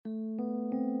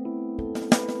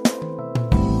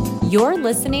You're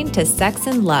listening to Sex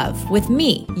and Love with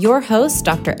me, your host,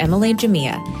 Dr. Emily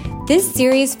Jamia. This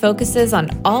series focuses on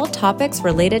all topics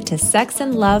related to sex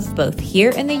and love, both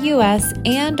here in the U.S.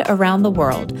 and around the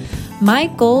world. My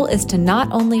goal is to not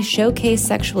only showcase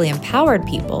sexually empowered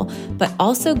people, but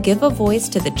also give a voice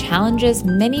to the challenges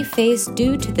many face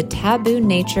due to the taboo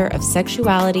nature of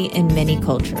sexuality in many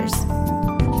cultures.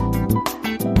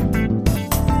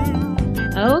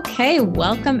 Okay,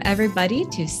 welcome everybody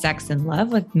to Sex and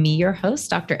Love with me, your host,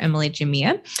 Dr. Emily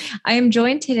Jamia. I am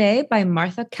joined today by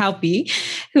Martha Kauppi,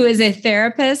 who is a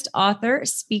therapist, author,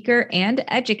 speaker, and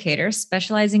educator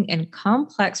specializing in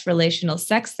complex relational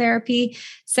sex therapy,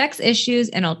 sex issues,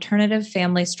 and alternative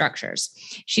family structures.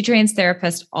 She trains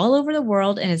therapists all over the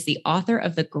world and is the author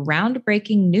of the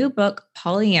groundbreaking new book,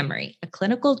 Polyamory, a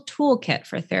clinical toolkit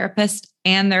for therapists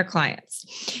and their clients.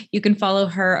 You can follow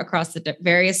her across the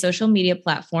various social media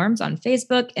platforms on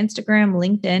Facebook, Instagram,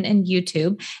 LinkedIn, and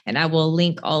YouTube. And I will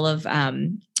link all of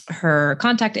her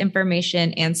contact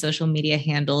information and social media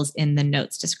handles in the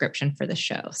notes description for the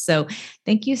show. So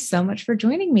thank you so much for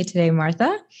joining me today,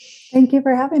 Martha. Thank you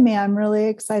for having me. I'm really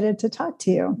excited to talk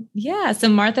to you. Yeah. So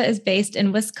Martha is based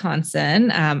in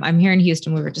Wisconsin. I'm here in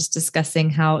Houston. We were just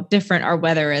discussing how different our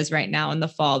weather is right now in the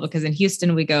fall, because in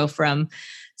Houston, we go from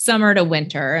summer to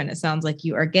winter, and it sounds like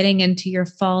you are getting into your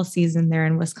fall season there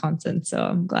in Wisconsin. So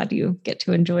I'm glad you get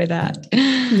to enjoy that.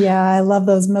 Yeah, I love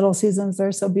those middle seasons.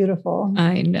 They're so beautiful.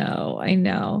 I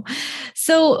know.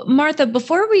 So Martha,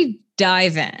 before we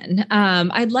dive in,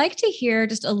 I'd like to hear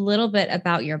just a little bit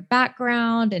about your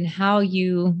background and how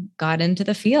you got into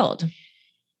the field.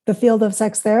 The field of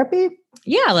sex therapy?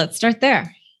 Yeah, let's start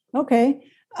there. Okay.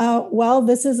 Well,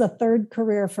 this is a third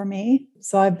career for me.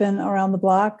 So I've been around the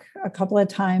block a couple of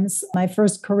times. My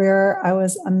first career, I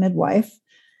was a midwife.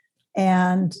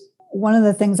 And one of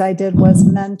the things I did was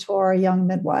mentor young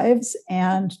midwives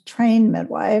and train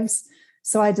midwives.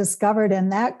 So I discovered in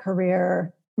that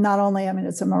career, not only,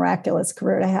 it's a miraculous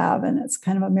career to have, and it's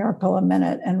kind of a miracle a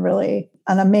minute and really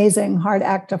an amazing hard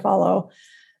act to follow.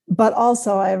 But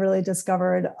also I really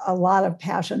discovered a lot of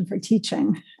passion for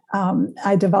teaching.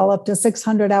 I developed a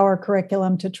 600-hour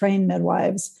curriculum to train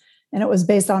midwives, and it was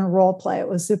based on role play. It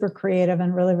was super creative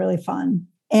and really, really fun.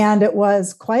 And it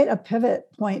was quite a pivot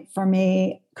point for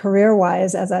me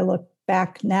career-wise as I look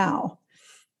back now,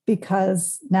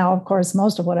 because now, of course,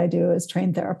 most of what I do is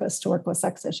train therapists to work with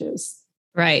sex issues.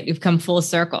 Right. You've come full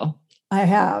circle. I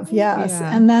have, yes.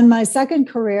 Yeah. And then my second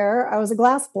career, I was a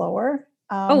glass blower.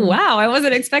 Oh, wow. I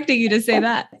wasn't expecting you to say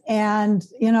that. And,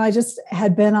 I just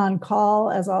had been on call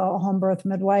as a home birth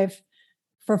midwife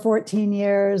for 14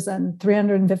 years and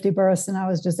 350 births, and I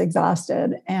was just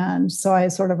exhausted. And so I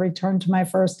sort of returned to my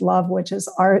first love, which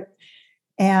is art,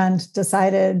 and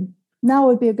decided now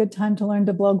would be a good time to learn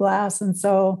to blow glass. And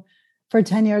so for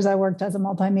 10 years, I worked as a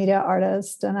multimedia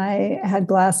artist, and I had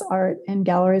glass art in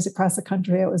galleries across the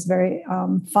country. It was very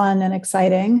fun and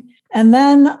exciting. And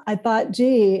then I thought,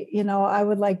 I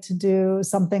would like to do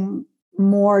something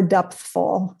more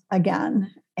depthful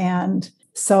again. And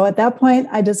so at that point,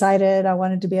 I decided I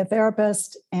wanted to be a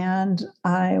therapist, and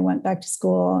I went back to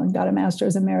school and got a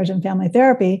master's in marriage and family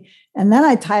therapy. And then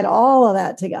I tied all of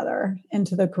that together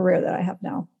into the career that I have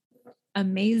now.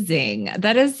 Amazing.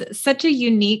 That is such a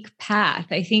unique path.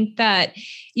 I think that,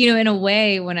 in a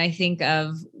way, when I think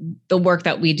of the work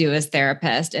that we do as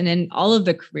therapists and in all of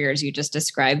the careers you just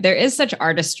described, there is such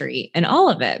artistry in all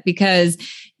of it, because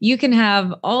you can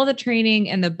have all the training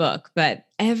in the book, but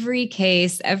every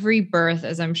case, every birth,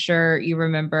 as I'm sure you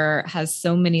remember, has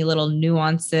so many little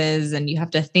nuances, and you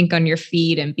have to think on your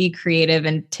feet and be creative.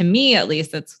 And to me, at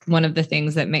least, that's one of the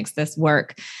things that makes this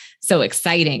work so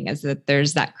exciting, is that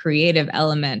there's that creative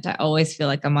element. I always feel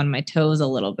like I'm on my toes a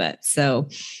little bit. So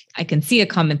I can see a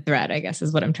common thread, I guess,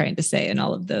 is what I'm trying to say in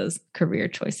all of those career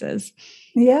choices.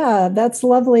 Yeah, that's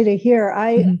lovely to hear.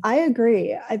 I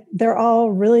agree. They're all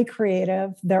really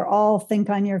creative. They're all think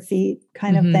on your feet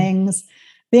kind of things.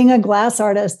 Being a glass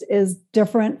artist is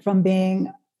different from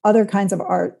being other kinds of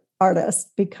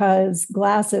artists, because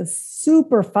glass is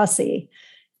super fussy.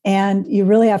 And you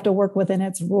really have to work within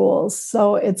its rules.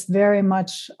 So it's very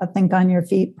much a think on your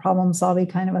feet, problem solving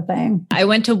kind of a ththing. I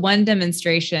went to one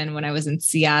demonstration when I was in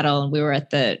Seattle, and we were at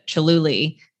the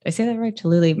Chihuly. Did I say that right?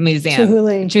 Chihuly Museum.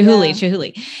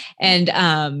 Chihuly. And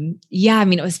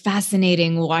it was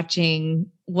fascinating watching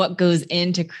what goes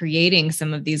into creating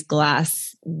some of these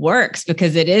glass works,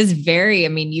 because it is very,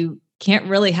 you can't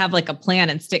really have like a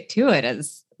plan and stick to it,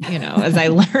 as I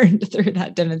learned through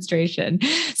that demonstration.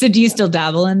 So do you still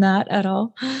dabble in that at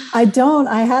all? I don't.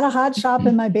 I had a hot shop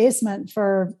in my basement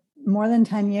for more than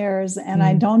 10 years, and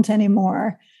I don't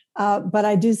anymore. But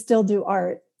I do still do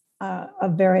art.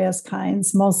 of various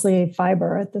kinds, mostly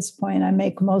fiber at this point. I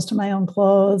make most of my own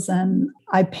clothes and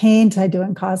I paint, I do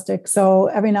encaustic. So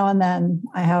every now and then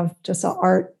I have just an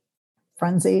art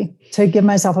frenzy to give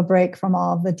myself a break from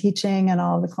all of the teaching and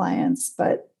all of the clients.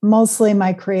 But mostly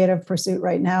my creative pursuit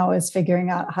right now is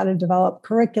figuring out how to develop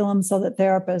curriculum so that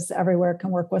therapists everywhere can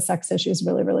work with sex issues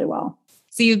really, really well.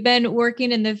 So you've been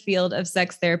working in the field of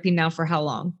sex therapy now for how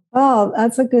long? Oh,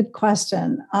 that's a good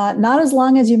question. Not as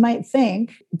long as you might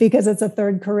think, because it's a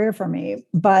third career for me,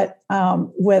 but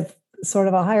with sort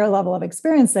of a higher level of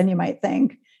experience than you might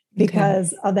think,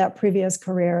 because of that previous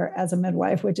career as a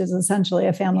midwife, which is essentially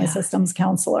a family systems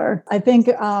counselor. I think,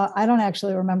 I don't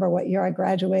actually remember what year I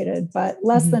graduated, but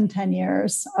less than 10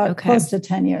 years, close to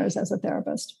 10 years as a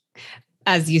therapist.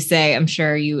 As you say, I'm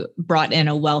sure you brought in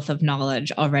a wealth of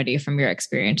knowledge already from your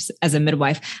experience as a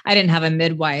midwife. I didn't have a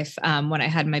midwife when I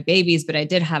had my babies, but I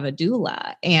did have a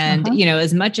doula. And,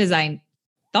 as much as I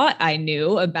thought I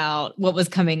knew about what was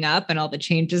coming up and all the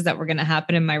changes that were going to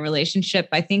happen in my relationship,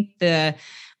 I think the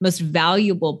most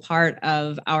valuable part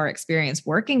of our experience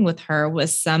working with her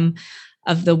was some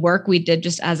of the work we did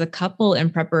just as a couple in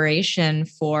preparation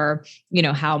for,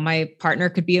 how my partner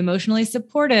could be emotionally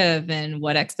supportive and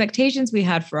what expectations we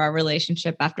had for our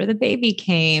relationship after the baby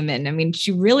came. And I mean,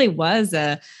 she really was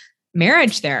a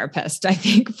marriage therapist, I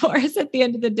think, for us. At the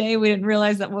end of the day, we didn't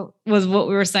realize that was what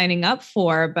we were signing up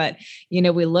for. But,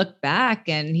 we look back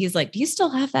and he's like, do you still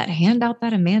have that handout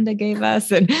that Amanda gave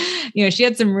us? And, she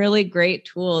had some really great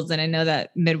tools. And I know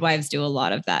that midwives do a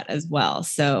lot of that as well.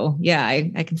 So yeah,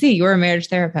 I can see you were a marriage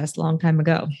therapist a long time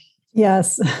ago.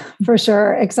 Yes, for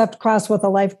sure. Except cross with a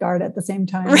lifeguard at the same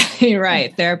time.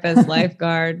 Right. Therapist,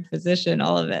 lifeguard, physician,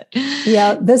 all of it.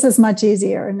 Yeah, this is much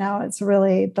easier. Now it's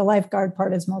really, the lifeguard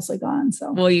part is mostly gone.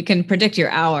 So, well, you can predict your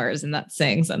hours and that's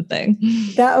saying something.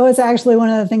 That was actually one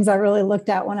of the things I really looked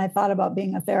at when I thought about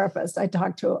being a therapist. I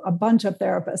talked to a bunch of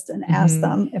therapists and asked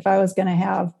them if I was going to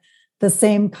have the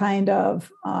same kind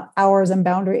of hours and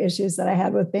boundary issues that I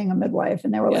had with being a midwife.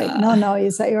 And they were like, no, you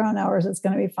set your own hours. It's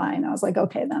going to be fine. I was like,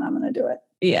 okay, then I'm going to do it.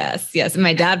 Yes. And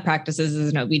my dad practices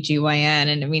as an OBGYN.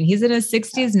 And I mean, he's in his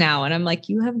 60s now. And I'm like,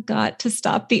 you have got to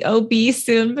stop the OB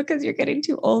soon because you're getting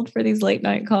too old for these late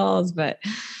night calls, but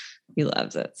he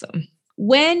loves it. So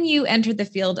when you entered the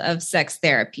field of sex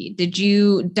therapy, did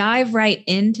you dive right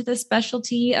into the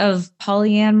specialty of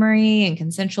polyamory and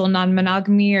consensual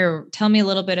non-monogamy, or tell me a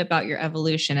little bit about your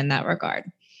evolution in that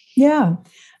regard? Yeah,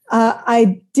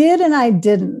 I did and I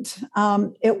didn't.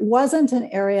 It wasn't an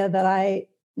area that I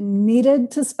needed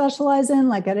to specialize in.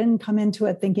 Like I didn't come into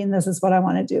it thinking this is what I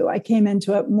want to do. I came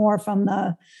into it more from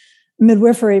the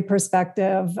midwifery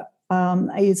perspective.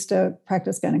 I used to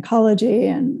practice gynecology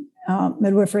and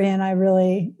midwifery, and I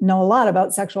really know a lot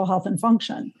about sexual health and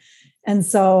function. And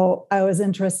so I was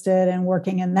interested in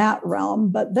working in that realm.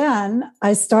 But then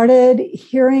I started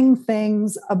hearing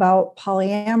things about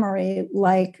polyamory,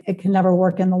 like it can never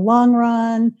work in the long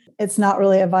run. It's not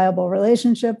really a viable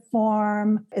relationship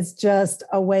form. It's just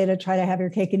a way to try to have your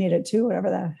cake and eat it too, whatever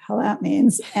the hell that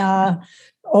means.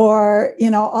 Or,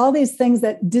 all these things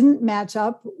that didn't match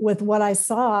up with what I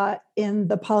saw in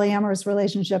the polyamorous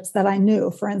relationships that I knew,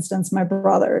 for instance, my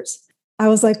brothers. I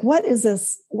was like, what is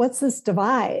this? What's this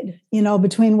divide,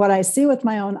 between what I see with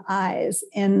my own eyes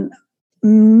in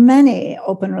many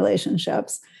open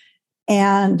relationships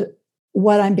and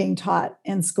what I'm being taught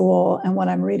in school and what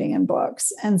I'm reading in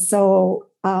books. And so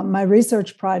my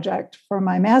research project for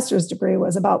my master's degree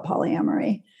was about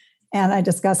polyamory. And I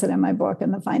discuss it in my book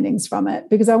and the findings from it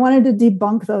because I wanted to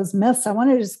debunk those myths. I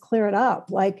wanted to just clear it up.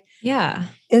 Like,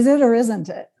 is it or isn't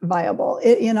it viable?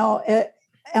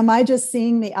 Am I just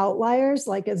seeing the outliers?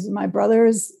 Like, is my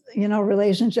brother's,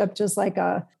 relationship just like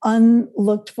a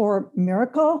unlooked for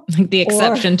miracle? Like the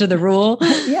exception to the rule?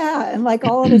 Yeah. And like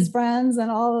all of his friends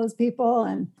and all of those people.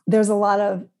 And there's a lot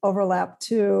of overlap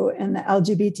too in the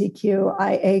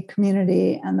LGBTQIA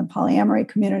community and the polyamory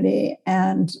community.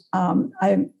 And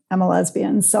I'm a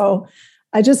lesbian. So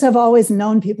I just have always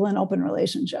known people in open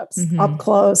relationships up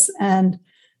close. And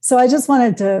so I just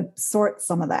wanted to sort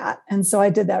some of that. And so I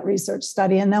did that research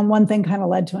study. And then one thing kind of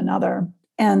led to another.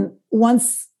 And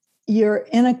once you're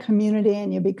in a community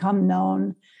and you become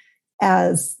known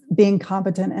as being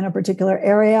competent in a particular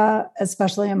area,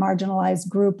 especially a marginalized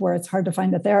group where it's hard to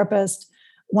find a therapist,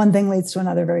 one thing leads to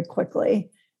another very quickly.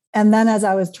 And then as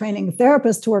I was training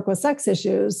therapists to work with sex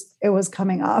issues, it was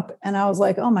coming up. And I was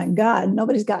like, oh my God,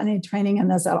 nobody's got any training in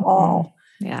this at all.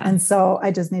 Yeah. And so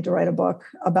I just need to write a book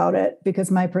about it because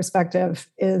my perspective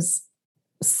is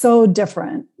so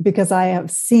different because I have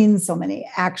seen so many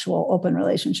actual open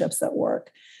relationships that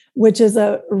work, which is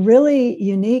a really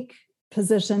unique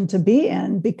position to be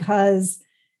in because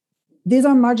these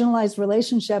are marginalized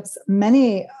relationships,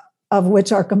 many of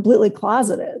which are completely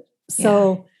closeted.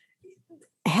 So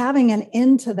having an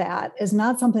end to that is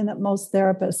not something that most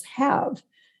therapists have.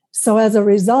 So as a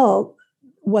result,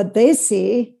 what they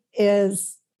see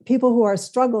is people who are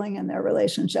struggling in their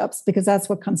relationships, because that's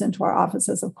what comes into our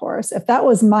offices, of course. If that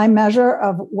was my measure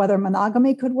of whether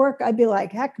monogamy could work, I'd be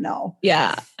like, heck no.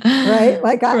 Yeah. Right?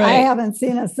 Like I haven't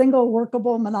seen a single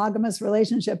workable monogamous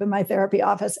relationship in my therapy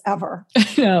office ever.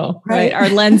 No, right. Our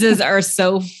lenses are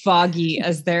so foggy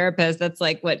as therapists. That's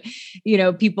like what,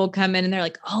 people come in and they're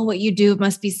like, oh, what you do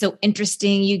must be so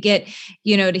interesting. You get,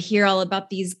 to hear all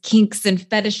about these kinks and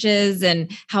fetishes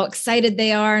and how excited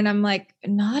they are. And I'm like,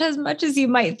 not as much as you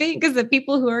might think, because the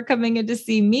people who are coming in to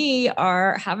see me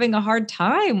are having a hard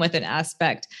time with an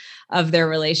aspect of their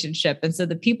relationship. And so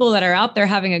the people that are out there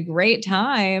having a great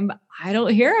time, I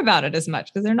don't hear about it as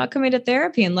much because they're not coming to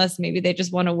therapy unless maybe they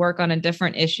just want to work on a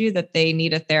different issue that they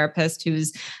need a therapist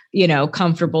who's,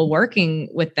 comfortable working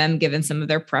with them, given some of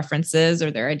their preferences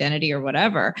or their identity or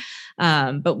whatever.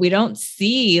 But we don't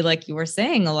see, like you were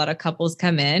saying, a lot of couples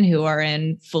come in who are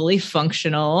in fully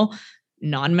functional,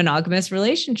 non-monogamous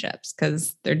relationships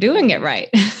because they're doing it right.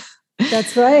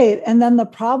 That's right. And then the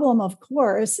problem, of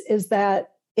course, is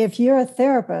that if you're a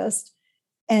therapist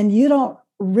and you don't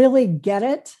really get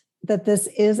it, that this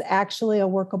is actually a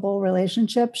workable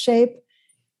relationship shape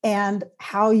and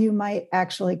how you might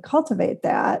actually cultivate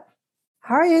that,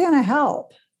 how are you going to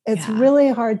help? It's really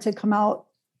hard to come out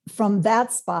from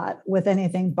that spot with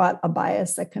anything but a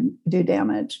bias that can do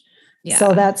damage. Yeah.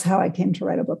 So that's how I came to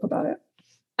write a book about it.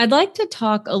 I'd like to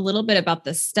talk a little bit about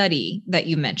the study that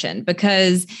you mentioned,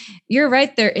 because you're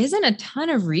right, there isn't a ton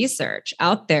of research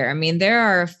out there. I mean, there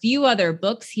are a few other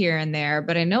books here and there,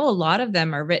 but I know a lot of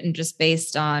them are written just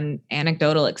based on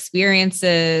anecdotal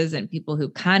experiences and people who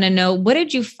kind of know. What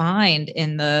did you find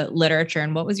in the literature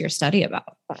and what was your study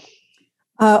about?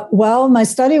 Well, my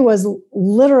study was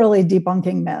literally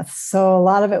debunking myths. So a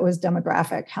lot of it was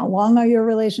demographic. How long are your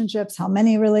relationships? How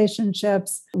many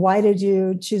relationships? Why did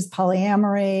you choose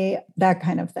polyamory? That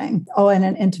kind of thing. Oh, and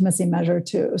an intimacy measure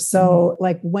too. So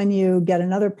like when you get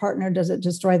another partner, does it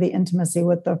destroy the intimacy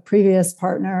with the previous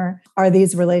partner? Are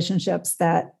these relationships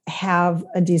that have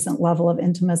a decent level of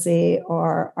intimacy,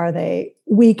 or are they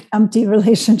weak, empty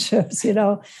relationships?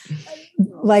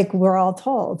 Like we're all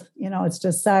told, it's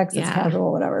just sex, it's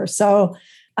casual, whatever. So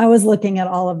I was looking at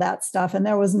all of that stuff, and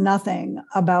there was nothing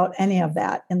about any of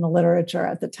that in the literature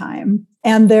at the time.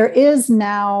 And there is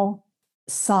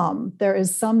some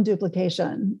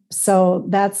duplication. So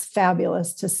that's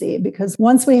fabulous to see, because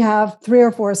once we have 3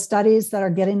 or 4 studies that are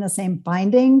getting the same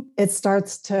finding, it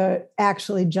starts to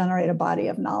actually generate a body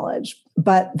of knowledge.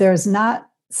 But there's not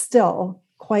still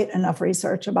quite enough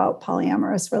research about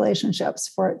polyamorous relationships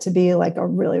for it to be like a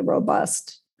really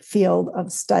robust field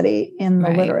of study in the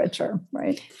literature,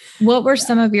 right? What were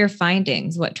some of your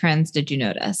findings? What trends did you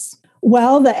notice?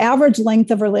 Well, the average length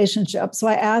of relationships. So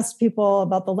I asked people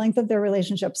about the length of their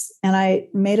relationships, and I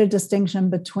made a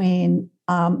distinction between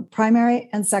primary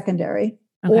and secondary,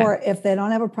 or if they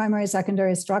don't have a primary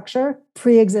secondary structure,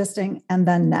 pre-existing and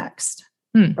then next.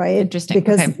 Right? Interesting.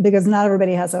 Because not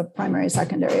everybody has a primary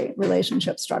secondary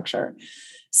relationship structure.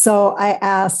 So I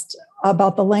asked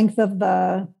about the length of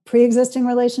the pre-existing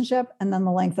relationship and then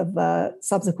the length of the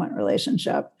subsequent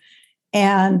relationship.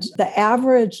 And the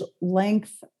average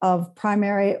length of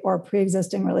primary or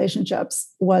pre-existing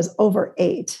relationships was over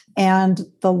 8. And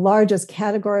the largest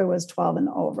category was 12 and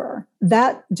over.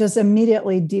 That just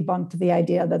immediately debunked the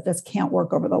idea that this can't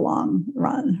work over the long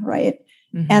run, right?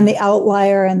 And the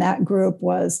outlier in that group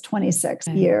was 26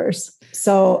 years.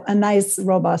 So a nice,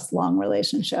 robust, long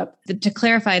relationship. To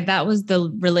clarify, that was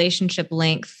the relationship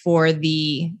length for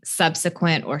the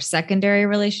subsequent or secondary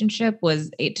relationship was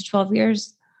 8 to 12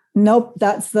 years? Nope.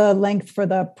 That's the length for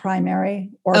the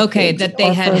primary or that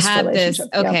they had this.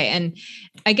 Okay. Yep. And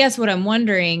I guess what I'm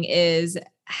wondering is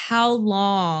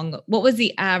what was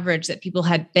the average that people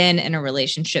had been in a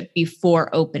relationship before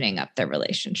opening up their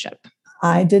relationship?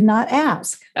 I did not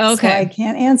ask. Okay. So I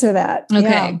can't answer that.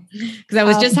 Okay. Because I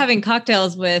was just having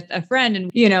cocktails with a friend,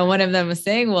 and, one of them was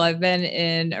saying, well, I've been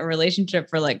in a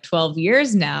relationship for like 12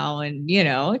 years now. And,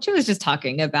 she was just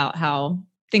talking about how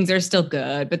things are still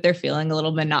good, but they're feeling a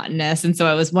little monotonous. And so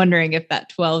I was wondering if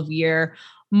that 12-year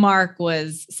mark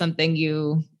was something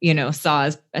you saw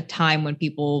as a time when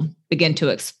people begin to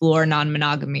explore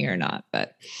non-monogamy or not.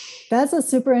 But that's a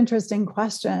super interesting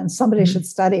question. Somebody should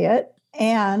study it.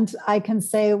 And I can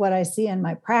say what I see in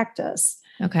my practice,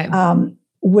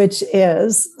 which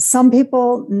is some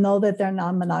people know that they're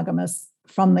non-monogamous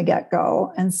from the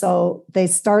get-go. And so they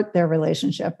start their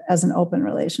relationship as an open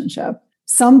relationship.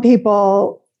 Some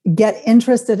people get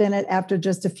interested in it after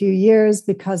just a few years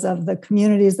because of the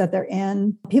communities that they're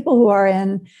in. People who are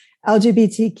in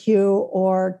LGBTQ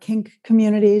or kink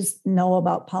communities know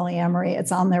about polyamory.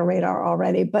 It's on their radar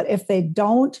already. But if they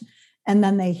don't, and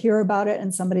then they hear about it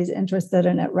and somebody's interested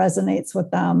and it resonates with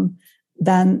them,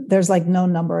 then there's like no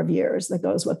number of years that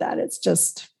goes with that. It's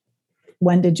just,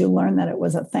 when did you learn that it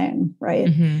was a thing, right?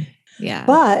 Mm-hmm. Yeah.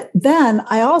 But then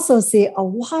I also see a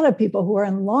lot of people who are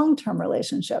in long-term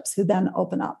relationships who then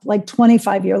open up, like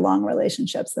 25-year long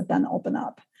relationships that then open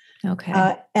up.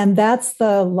 Okay. And that's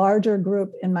the larger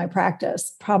group in my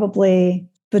practice, probably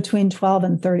between 12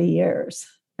 and 30 years.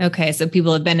 Okay. So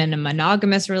people have been in a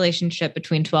monogamous relationship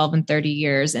between 12 and 30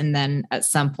 years, and then at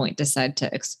some point decide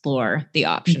to explore the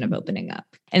option of opening up.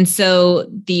 And so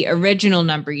the original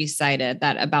number you cited,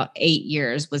 that about 8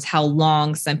 years, was how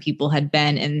long some people had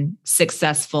been in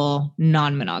successful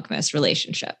non-monogamous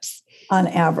relationships. On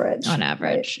average.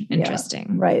 Right? Interesting.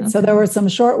 Yeah, right. Okay. So there were some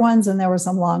short ones and there were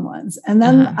some long ones. And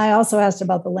then I also asked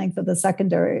about the length of the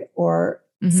secondary or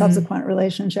subsequent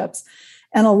relationships.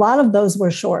 And a lot of those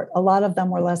were short. A lot of them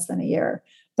were less than a year.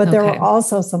 But there were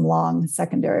also some long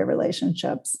secondary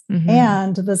relationships.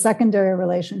 And the secondary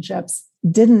relationships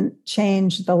didn't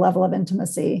change the level of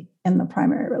intimacy in the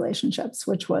primary relationships,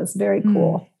 which was very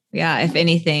cool. Yeah, if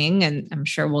anything, and I'm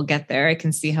sure we'll get there, I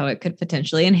can see how it could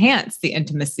potentially enhance the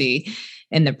intimacy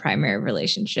in the primary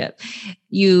relationship.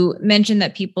 You mentioned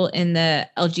that people in the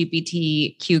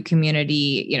LGBTQ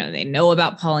community, they know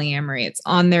about polyamory, it's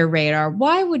on their radar.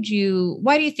 Why do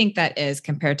you think that is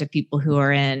compared to people who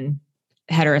are in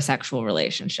heterosexual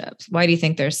relationships? Why do you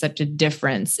think there's such a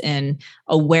difference in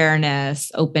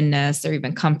awareness, openness, or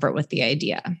even comfort with the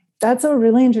idea? That's a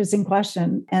really interesting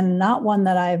question, and not one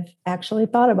that I've actually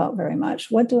thought about very much.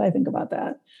 What do I think about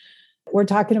that? We're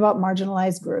talking about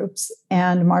marginalized groups,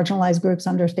 and marginalized groups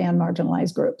understand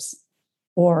marginalized groups,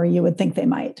 or you would think they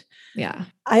might. Yeah.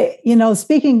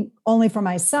 Speaking only for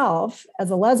myself as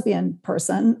a lesbian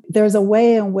person, there's a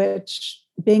way in which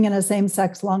being in a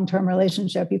same-sex long-term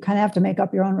relationship, you kind of have to make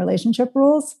up your own relationship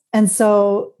rules. And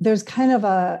so there's kind of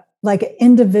an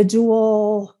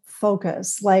individual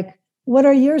focus, like, what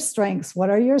are your strengths? What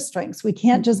are your strengths? We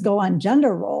can't just go on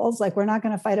gender roles. Like, we're not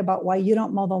going to fight about why you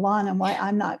don't mow the lawn and why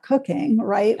I'm not cooking,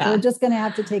 right? Yeah. We're just going to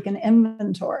have to take an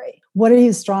inventory. What are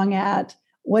you strong at?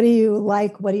 What do you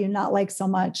like? What do you not like so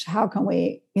much? How can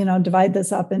we, divide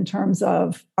this up in terms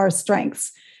of our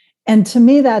strengths? And to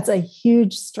me, that's a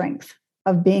huge strength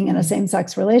of being in a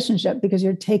same-sex relationship, because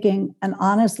you're taking an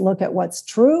honest look at what's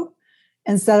true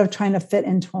instead of trying to fit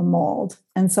into a mold.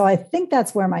 And so I think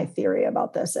that's where my theory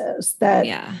about this is, that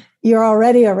you're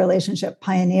already a relationship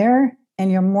pioneer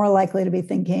and you're more likely to be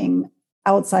thinking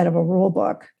outside of a rule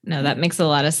book. No, that makes a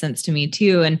lot of sense to me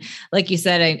too. And like you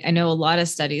said, I know a lot of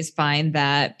studies find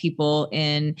that people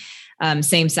in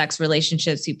same-sex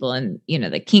relationships, people in,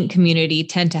 the kink community,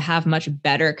 tend to have much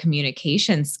better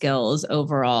communication skills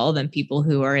overall than people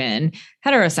who are in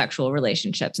heterosexual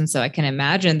relationships. And so I can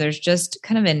imagine there's just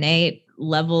kind of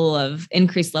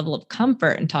increased level of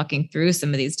comfort in talking through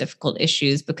some of these difficult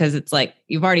issues, because it's like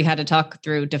you've already had to talk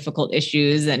through difficult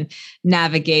issues and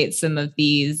navigate some of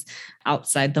these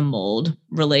outside the mold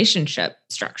relationship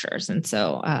structures. And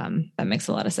so that makes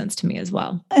a lot of sense to me as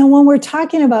well. And when we're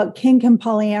talking about kink and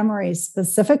polyamory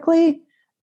specifically,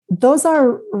 those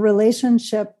are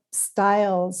relationship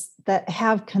styles that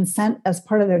have consent as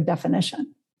part of their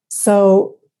definition.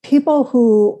 So people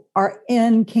who are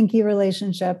in kinky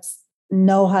relationships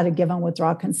know how to give and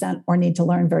withdraw consent, or need to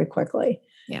learn very quickly.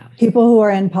 Yeah. People who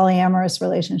are in polyamorous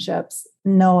relationships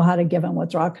know how to give and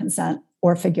withdraw consent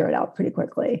or figure it out pretty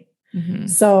quickly. Mm-hmm.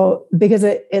 So because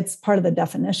it's part of the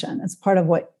definition, it's part of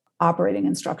what operating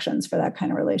instructions for that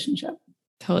kind of relationship.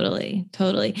 Totally.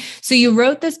 So you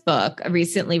wrote this book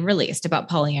recently released about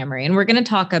polyamory, and we're going to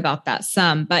talk about that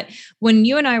some. But when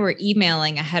you and I were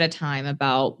emailing ahead of time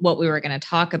about what we were going to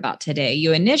talk about today,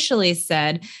 you initially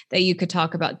said that you could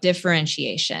talk about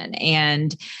differentiation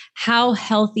and how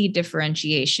healthy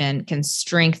differentiation can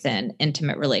strengthen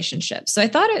intimate relationships. So I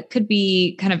thought it could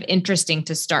be kind of interesting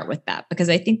to start with that, because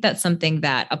I think that's something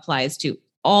that applies to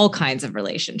all kinds of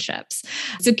relationships.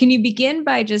 So can you begin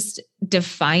by just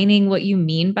defining what you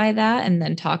mean by that, and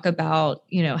then talk about,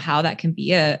 how that can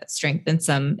be a strength in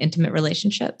some intimate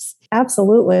relationships?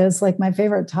 Absolutely. It's like my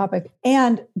favorite topic.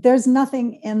 And there's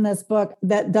nothing in this book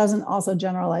that doesn't also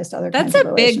generalize to other kinds of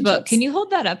relationships. That's a big book. Can you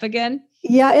hold that up again?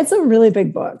 Yeah, it's a really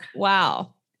big book.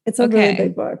 Wow. It's a really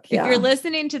big book. If you're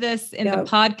listening to this in the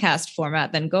podcast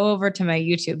format, then go over to my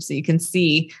YouTube so you can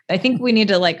see. I think we need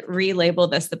to like relabel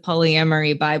this the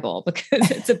Polyamory Bible because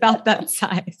it's about that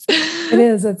size. It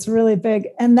is. It's really big.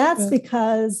 And that's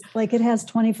because like it has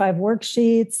 25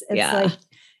 worksheets. It's like,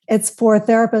 it's for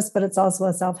therapists, but it's also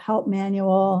a self-help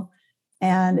manual.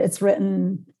 And it's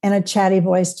written in a chatty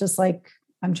voice, just like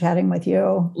I'm chatting with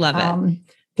you. Love it.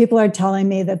 People are telling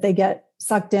me that they get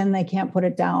sucked in, they can't put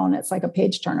it down. It's like a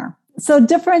page turner. So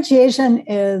differentiation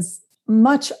is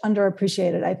much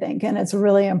underappreciated, I think. And it's a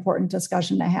really important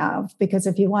discussion to have, because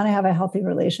if you want to have a healthy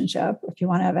relationship, if you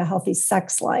want to have a healthy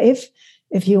sex life,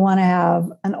 if you want to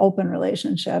have an open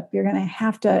relationship, you're going to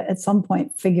have to, at some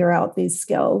point, figure out these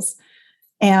skills.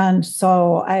 And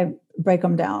so I break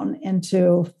them down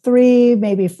into 3,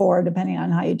 maybe 4, depending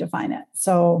on how you define it.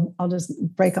 So I'll just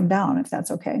break them down if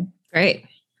that's okay. Great.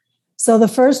 So the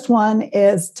first one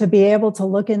is to be able to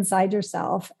look inside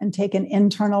yourself and take an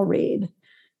internal read,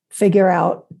 figure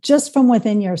out just from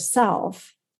within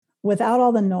yourself, without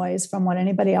all the noise from what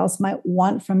anybody else might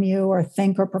want from you or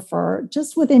think or prefer,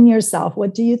 just within yourself.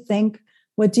 What do you think?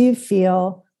 What do you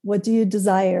feel? What do you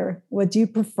desire? What do you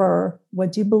prefer?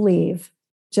 What do you believe?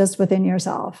 Just within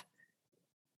yourself.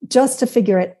 Just to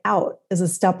figure it out is a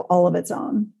step all of its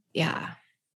own. Yeah.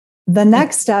 The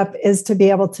next step is to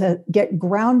be able to get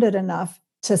grounded enough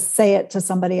to say it to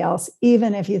somebody else,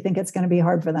 even if you think it's going to be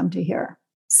hard for them to hear.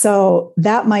 So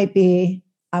that might be,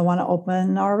 I want to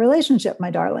open our relationship,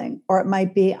 my darling. Or it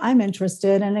might be, I'm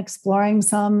interested in exploring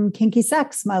some kinky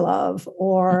sex, my love.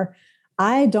 Or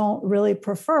I don't really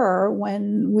prefer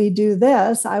when we do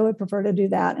this. I would prefer to do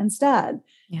that instead.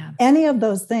 Yeah. Any of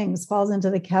those things falls into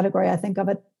the category, I think, of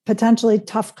a potentially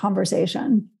tough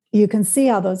conversation. You can see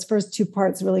how those first 2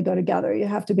 parts really go together. You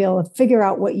have to be able to figure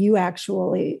out what you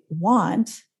actually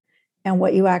want and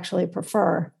what you actually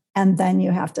prefer, and then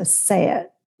you have to say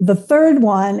it. The third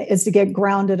one is to get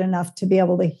grounded enough to be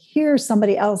able to hear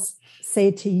somebody else say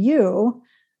to you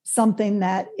something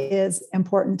that is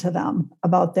important to them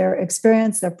about their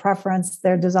experience, their preference,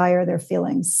 their desire, their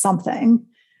feelings, something,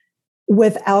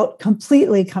 without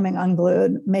completely coming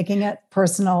unglued, making it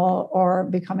personal or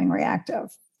becoming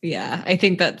reactive. Yeah, I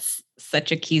think that's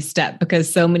such a key step,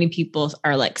 because so many people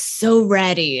are like so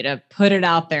ready to put it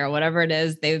out there, whatever it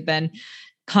is they've been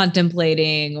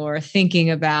contemplating or thinking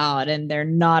about, and they're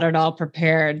not at all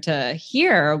prepared to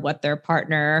hear what their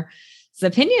partner's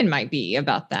opinion might be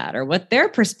about that, or what their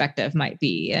perspective might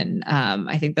be. And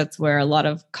I think that's where a lot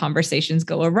of conversations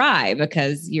go awry,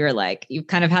 because you're like, you've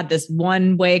kind of had this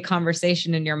one-way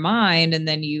conversation in your mind, and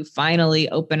then you finally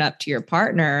open up to your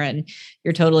partner and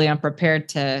you're totally unprepared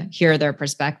to hear their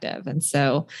perspective. And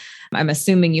so I'm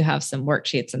assuming you have some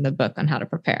worksheets in the book on how to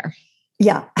prepare.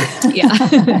 Yeah. Yeah.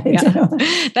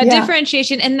 That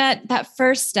differentiation and that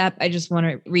first step, I just want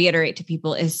to reiterate to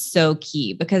people, is so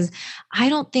key, because I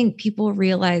don't think people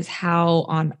realize how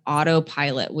on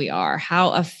autopilot we are,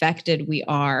 how affected we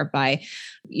are by,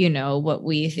 what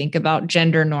we think about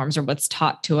gender norms, or what's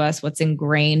taught to us, what's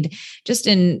ingrained just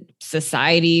in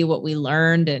society, what we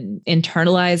learned and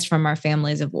internalized from our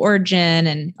families of origin.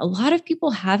 And a lot of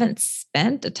people haven't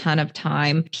spent a ton of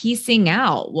time piecing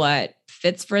out what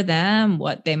fits for them,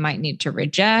 what they might need to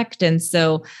reject. And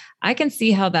so I can see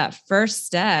how that first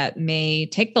step may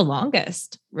take the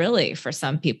longest, really, for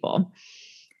some people.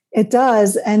 It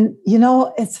does. And,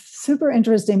 it's super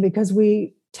interesting because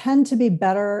we tend to be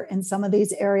better in some of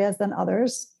these areas than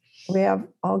others. We have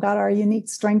all got our unique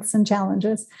strengths and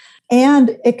challenges,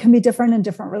 and it can be different in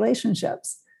different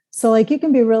relationships. So like you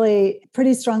can be really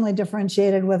pretty strongly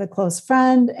differentiated with a close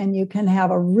friend, and you can have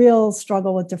a real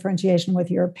struggle with differentiation with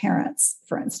your parents,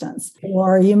 for instance.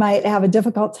 Or you might have a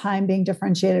difficult time being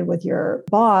differentiated with your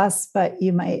boss, but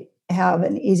you might have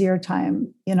an easier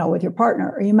time, with your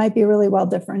partner. Or you might be really well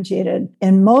differentiated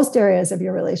in most areas of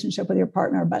your relationship with your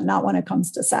partner, but not when it comes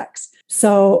to sex.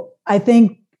 So I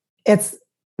think it's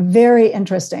very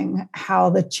interesting how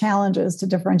the challenges to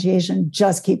differentiation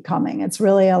just keep coming. It's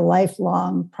really a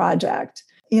lifelong project.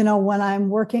 When I'm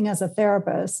working as a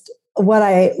therapist, what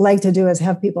I like to do is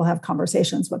have people have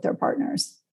conversations with their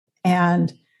partners.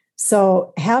 And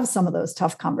so have some of those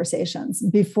tough conversations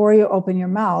before you open your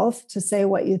mouth to say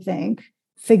what you think.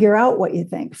 Figure out what you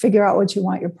think, figure out what you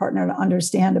want your partner to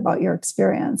understand about your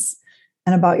experience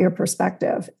and about your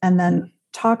perspective. And then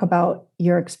talk about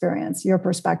your experience, your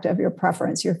perspective, your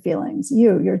preference, your feelings.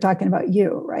 You're talking about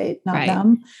you, right? Not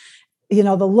them.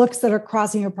 The looks that are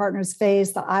crossing your partner's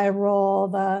face, the eye roll,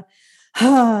 the,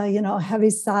 heavy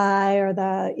sigh, or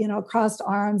the, crossed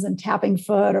arms and tapping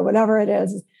foot, or whatever it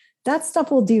is. That stuff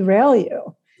will derail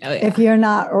you if you're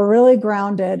not really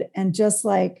grounded and just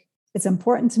like it's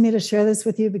important to me to share this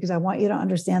with you because I want you to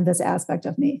understand this aspect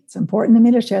of me. It's important to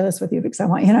me to share this with you because I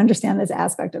want you to understand this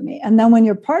aspect of me. And then when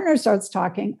your partner starts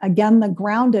talking, again, the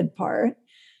grounded part,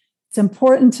 it's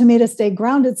important to me to stay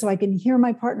grounded so I can hear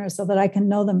my partner so that I can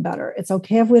know them better. It's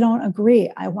okay if we don't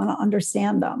agree. I want to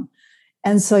understand them.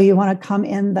 And so you want to come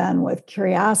in then with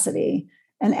curiosity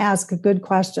and ask good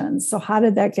questions. So how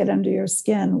did that get under your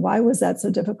skin? Why was that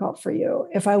so difficult for you?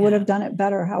 If I would have done it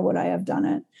better, how would I have done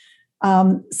it?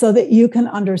 So that you can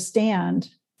understand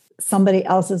somebody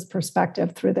else's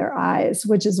perspective through their eyes,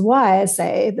 which is why I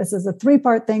say this is a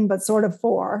 3-part thing, but sort of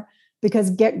 4,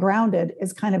 because get grounded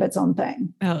is kind of its own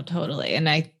thing. Oh, totally. And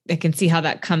I can see how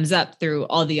that comes up through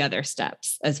all the other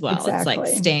steps as well. Exactly. It's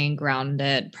like staying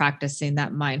grounded, practicing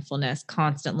that mindfulness,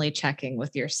 constantly checking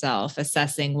with yourself,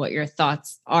 assessing what your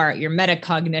thoughts are, your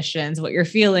metacognitions, what your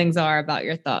feelings are about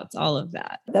your thoughts, all of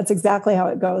that. That's exactly how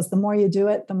it goes. The more you do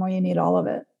it, the more you need all of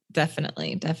it.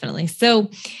 Definitely. Definitely. So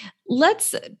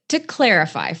to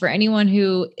clarify for anyone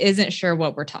who isn't sure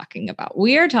what we're talking about,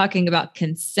 we are talking about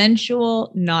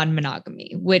consensual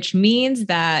non-monogamy, which means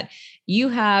that you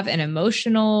have an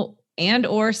emotional and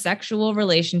or sexual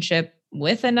relationship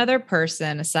with another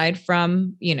person aside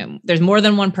from, there's more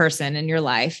than one person in your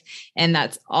life, and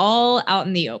that's all out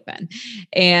in the open.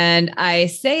 And I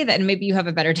say that, and maybe you have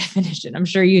a better definition, I'm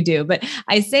sure you do, but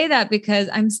I say that because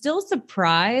I'm still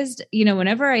surprised,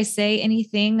 whenever I say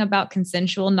anything about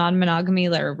consensual non-monogamy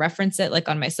or reference it like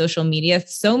on my social media,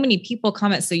 so many people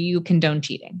comment, so you condone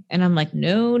cheating. And I'm like,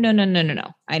 no.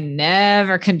 I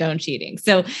never condone cheating.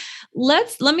 So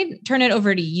let me turn it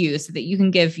over to you so that you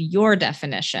can give your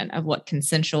definition of what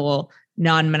consensual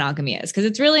non-monogamy is, because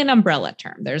it's really an umbrella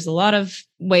term. There's a lot of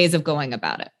ways of going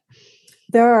about it.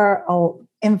 There are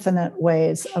infinite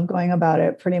ways of going about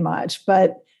it pretty much,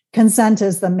 but consent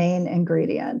is the main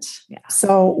ingredient. Yeah.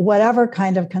 So whatever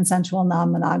kind of consensual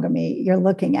non-monogamy you're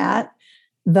looking at,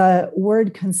 the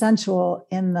word consensual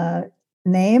in the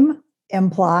name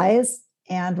implies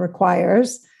and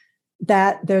requires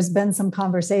that there's been some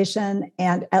conversation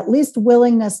and at least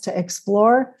willingness to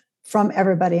explore from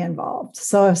everybody involved.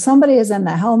 So if somebody is in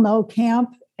the hell no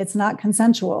camp, it's not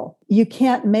consensual. You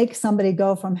can't make somebody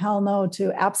go from hell no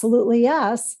to absolutely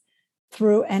yes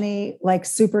through any like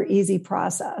super easy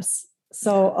process.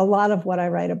 So a lot of what I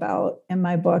write about in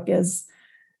my book is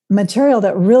material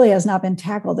that really has not been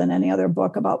tackled in any other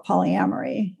book about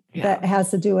polyamory. That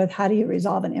has to do with how do you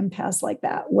resolve an impasse like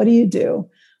that? What do you do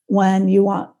when you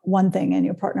want one thing and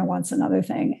your partner wants another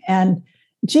thing? And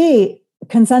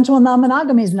consensual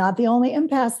non-monogamy is not the only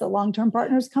impasse that long-term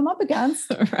partners come up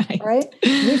against, right?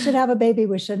 We should have a baby.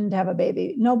 We shouldn't have a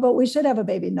baby. No, but we should have a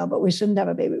baby. No, but we shouldn't have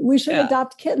a baby. We should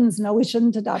adopt kittens. No, we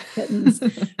shouldn't adopt kittens.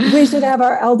 We should have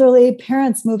our elderly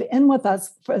parents move in with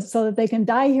us so that they can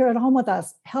die here at home with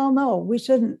us. Hell no, we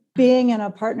shouldn't. Being in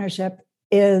a partnership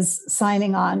is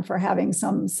signing on for having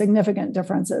some significant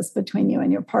differences between you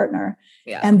and your partner.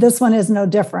 Yeah. And this one is no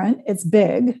different. It's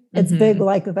big. It's big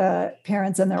like the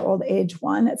parents in their old age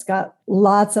one. It's got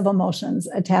lots of emotions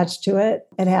attached to it.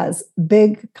 It has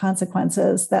big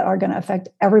consequences that are going to affect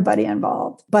everybody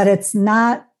involved. But it's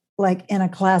not like in a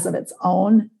class of its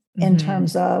own in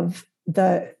terms of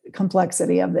the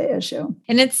complexity of the issue.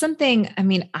 And it's something,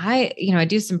 I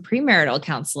do some premarital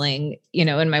counseling,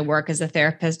 in my work as a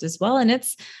therapist as well. And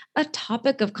it's a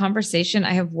topic of conversation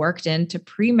I have worked into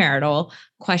premarital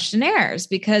questionnaires,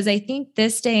 because I think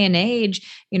this day and age,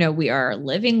 we are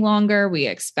living longer. We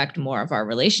expect more of our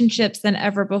relationships than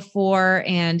ever before.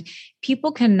 And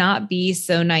people cannot be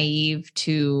so naive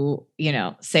to,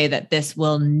 say that this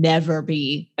will never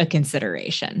be a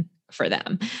consideration for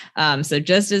them. So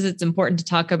just as it's important to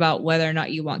talk about whether or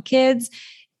not you want kids,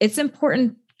 it's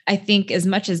important, I think, as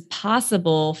much as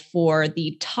possible for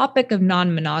the topic of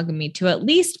non-monogamy to at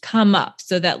least come up,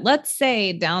 so that let's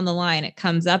say down the line it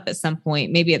comes up at some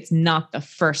point, maybe it's not the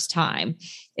first time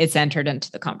it's entered into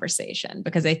the conversation,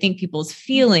 because I think people's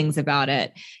feelings about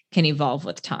it can evolve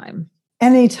with time.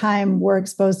 Anytime we're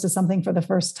exposed to something for the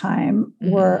first time,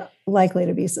 we're likely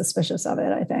to be suspicious of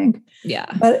it, I think. Yeah.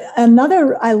 But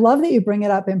I love that you bring it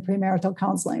up in premarital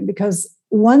counseling, because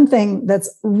one thing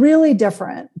that's really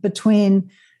different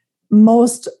between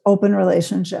most open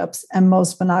relationships and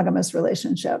most monogamous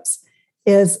relationships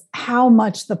is how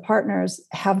much the partners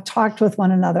have talked with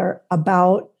one another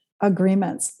about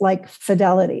agreements like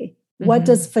fidelity. What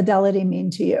does fidelity mean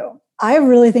to you? I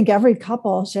really think every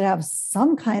couple should have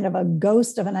some kind of a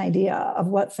ghost of an idea of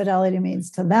what fidelity means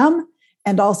to them,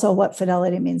 and also what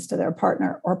fidelity means to their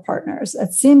partner or partners.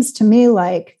 It seems to me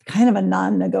like kind of a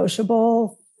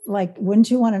non-negotiable, like, wouldn't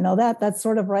you want to know that? That's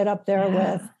sort of right up there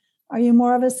with, are you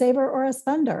more of a saver or a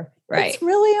spender? Right. It's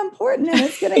really important, and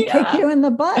it's going to kick you in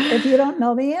the butt if you don't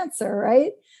know the answer,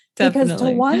 right? Definitely. Because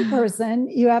to one person,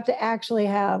 you have to actually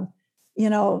have,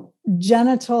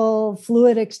 genital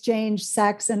fluid exchange,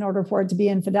 sex in order for it to be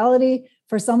infidelity.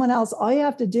 For someone else, all you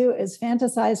have to do is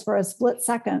fantasize for a split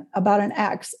second about an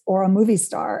ex or a movie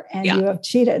star, and you have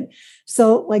cheated.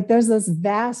 So there's this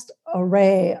vast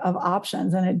array of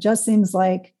options, and it just seems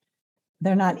like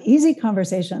they're not easy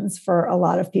conversations for a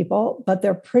lot of people, but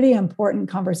they're pretty important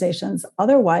conversations.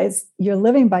 Otherwise, you're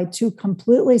living by two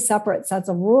completely separate sets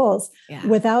of rules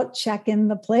without checking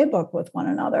the playbook with one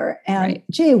another. And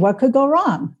gee, what could go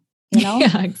wrong?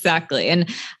 Yeah, exactly. And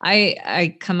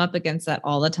I come up against that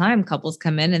all the time. Couples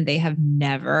come in and they have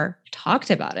never talked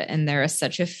about it. And there is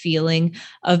such a feeling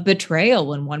of betrayal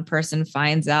when one person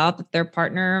finds out that their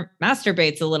partner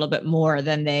masturbates a little bit more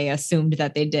than they assumed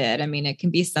that they did. I mean, it can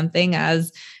be something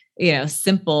as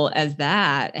simple as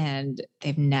that. And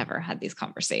they've never had these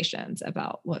conversations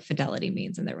about what fidelity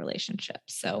means in their relationship.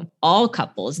 So all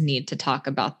couples need to talk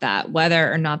about that,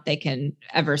 whether or not they can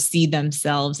ever see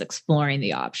themselves exploring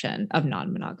the option of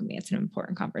non-monogamy. It's an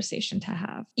important conversation to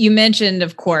have. You mentioned,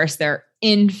 of course, there are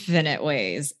infinite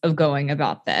ways of going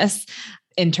about this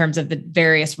in terms of the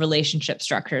various relationship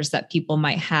structures that people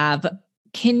might have.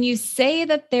 Can you say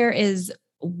that there is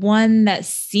one that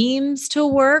seems to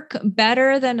work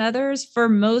better than others for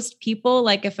most people?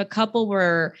 Like if a couple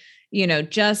were,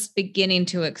 just beginning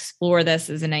to explore this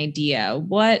as an idea,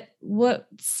 what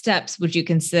steps would you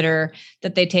consider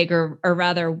that they take, or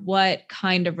rather, what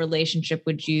kind of relationship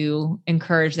would you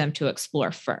encourage them to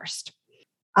explore first?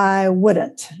 I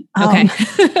wouldn't. Okay.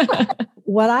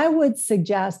 What I would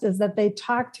suggest is that they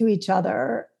talk to each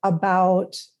other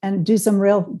about and do some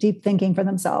real deep thinking for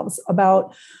themselves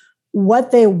about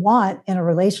what they want in a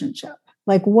relationship.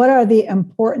 Like, what are the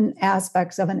important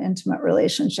aspects of an intimate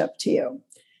relationship to you?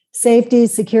 Safety,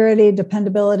 security,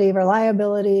 dependability,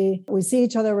 reliability. We see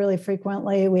each other really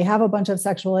frequently. We have a bunch of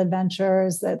sexual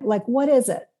adventures what is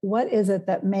it? What is it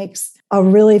that makes a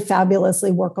really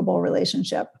fabulously workable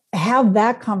relationship? Have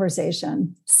that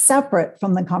conversation separate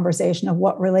from the conversation of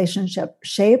what relationship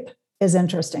shape is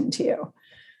interesting to you.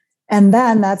 And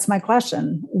then that's my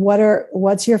question.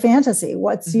 What's your fantasy?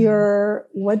 What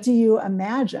do you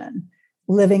imagine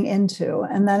living into?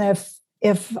 And then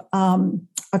if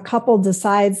a couple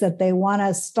decides that they want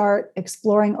to start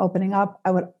exploring opening up,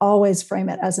 I would always frame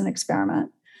it as an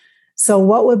experiment. So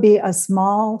what would be a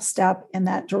small step in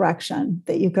that direction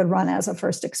that you could run as a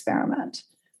first experiment?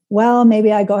 Well,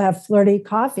 maybe I go have flirty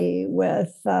coffee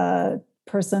with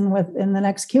person in the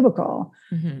next cubicle.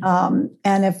 Mm-hmm.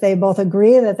 And if they both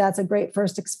agree that that's a great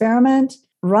first experiment,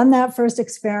 run that first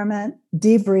experiment,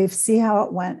 debrief, see how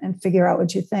it went, and figure out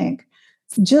what you think.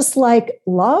 Just like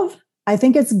love, I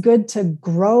think it's good to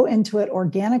grow into it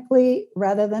organically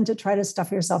rather than to try to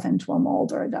stuff yourself into a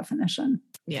mold or a definition.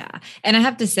 Yeah. And I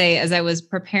have to say, as I was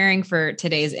preparing for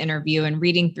today's interview and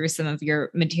reading through some of your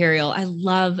material, I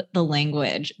love the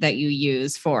language that you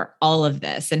use for all of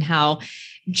this and how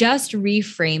just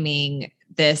reframing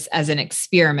this as an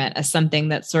experiment, as something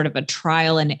that's sort of a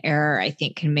trial and error, I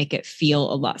think can make it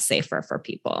feel a lot safer for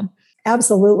people.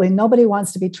 Absolutely. Nobody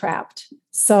wants to be trapped.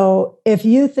 So if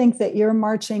you think that you're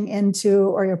marching into,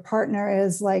 or your partner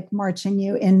is marching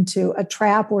you into a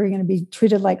trap where you're going to be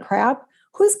treated like crap,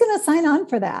 who's going to sign on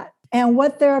for that? And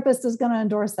what therapist is going to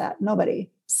endorse that?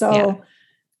 Nobody. So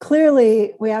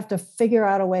clearly we have to figure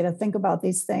out a way to think about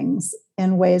these things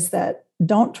in ways that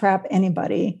don't trap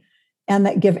anybody and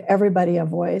that give everybody a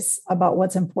voice about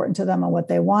what's important to them and what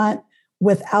they want,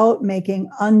 without making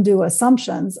undue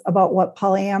assumptions about what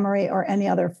polyamory or any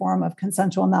other form of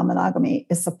consensual non-monogamy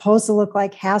is supposed to look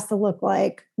like, has to look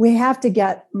like. We have to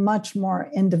get much more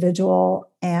individual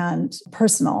and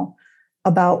personal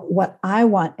about what I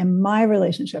want in my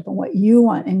relationship and what you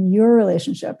want in your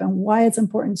relationship and why it's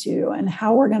important to you and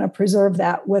how we're going to preserve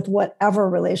that with whatever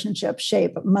relationship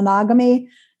shape: monogamy,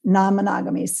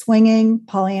 non-monogamy, swinging,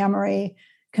 polyamory,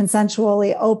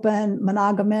 consensually open,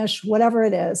 monogamish, whatever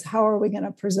it is. How are we going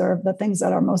to preserve the things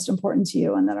that are most important to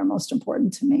you and that are most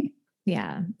important to me?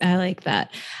 Yeah, I like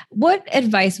that. What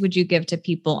advice would you give to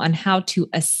people on how to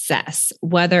assess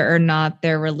whether or not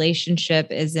their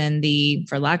relationship is in the,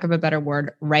 for lack of a better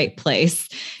word, right place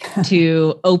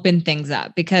to open things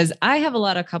up? Because I have a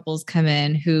lot of couples come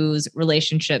in whose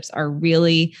relationships are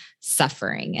really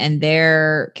suffering and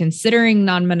they're considering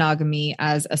non-monogamy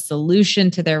as a solution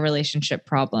to their relationship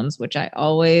problems, which I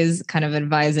always kind of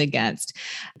advise against.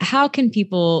 How can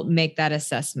people make that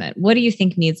assessment? What do you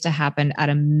think needs to happen at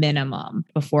a minimum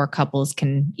before couples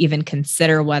can even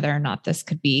consider whether or not this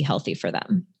could be healthy for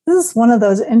them? This is one of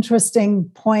those interesting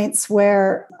points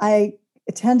where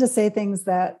tend to say things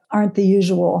that aren't the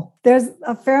usual. There's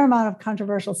a fair amount of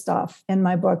controversial stuff in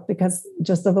my book because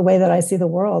just of the way that I see the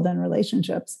world and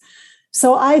relationships.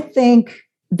 So I think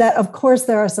that, of course,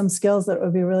 there are some skills that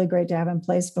would be really great to have in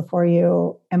place before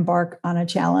you embark on a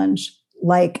challenge,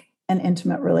 like an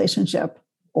intimate relationship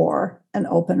or an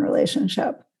open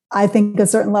relationship. I think a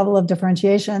certain level of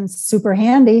differentiation is super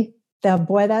handy.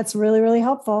 That's really, really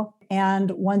helpful.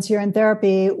 And once you're in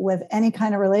therapy with any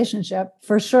kind of relationship,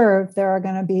 for sure, there are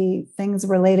going to be things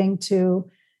relating to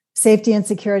safety and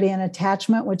security and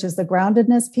attachment, which is the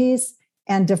groundedness piece,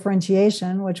 and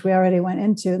differentiation, which we already went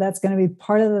into. That's going to be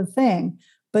part of the thing.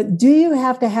 But do you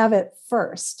have to have it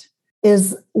first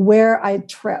is where I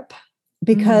trip,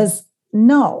 because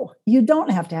no, you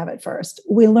don't have to have it first.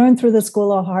 We learn through the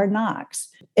school of hard knocks.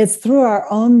 It's through our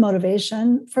own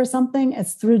motivation for something.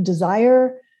 It's through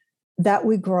desire that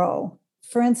we grow.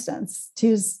 For instance, to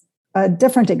use a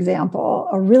different example,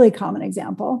 a really common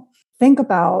example, think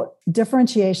about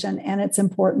differentiation and its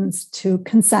importance to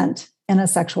consent in a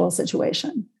sexual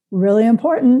situation. Really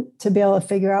important to be able to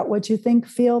figure out what you think,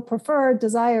 feel, prefer,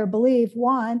 desire, believe,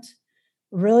 want.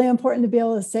 Really important to be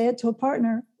able to say it to a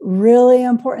partner. Really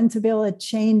important to be able to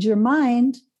change your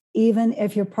mind, even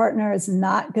if your partner is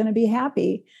not going to be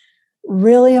happy.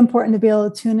 Really important to be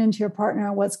able to tune into your partner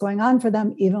and what's going on for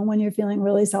them, even when you're feeling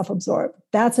really self-absorbed.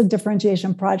 That's a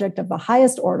differentiation project of the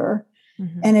highest order.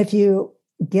 Mm-hmm. And if you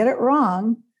get it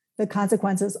wrong, the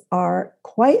consequences are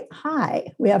quite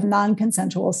high. We have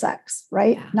non-consensual sex,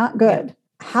 right? Yeah. Not good. Yeah.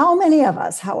 How many of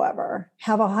us, however,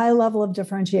 have a high level of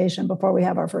differentiation before we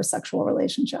have our first sexual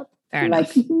relationship? Fair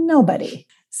enough. Nobody.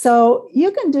 So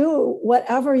you can do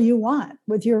whatever you want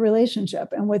with your relationship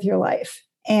and with your life.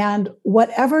 And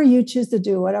whatever you choose to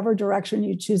do, whatever direction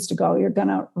you choose to go, you're going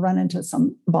to run into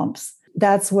some bumps.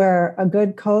 That's where a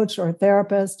good coach or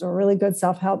therapist or a really good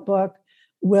self-help book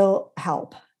will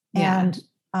help. Yeah. And,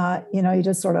 you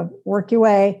just sort of work your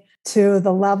way to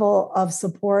the level of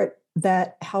support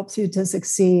that helps you to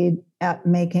succeed at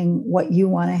making what you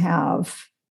want to have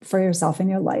for yourself in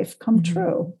your life come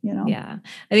true, Yeah.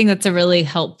 I think that's a really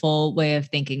helpful way of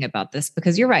thinking about this,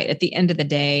 because you're right. At the end of the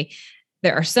day,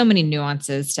 there are so many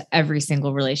nuances to every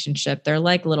single relationship. They're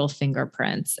like little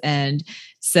fingerprints. And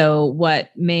so what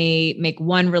may make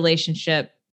one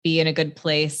relationship be in a good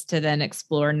place to then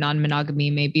explore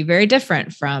non-monogamy may be very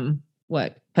different from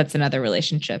what puts another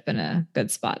relationship in a good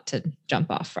spot to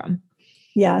jump off from.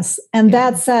 Yes. And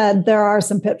that said, there are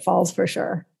some pitfalls for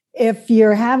sure. If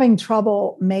you're having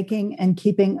trouble making and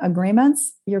keeping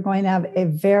agreements, you're going to have a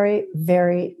very,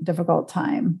 very difficult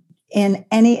time in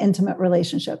any intimate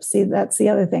relationship. See, that's the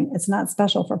other thing. It's not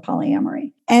special for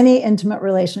polyamory. Any intimate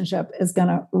relationship is going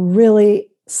to really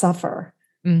suffer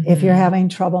if you're having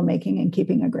trouble making and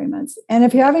keeping agreements. And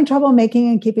if you're having trouble making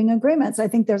and keeping agreements, I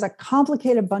think there's a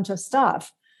complicated bunch of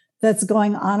stuff that's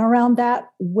going on around that,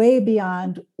 way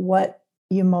beyond what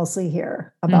you mostly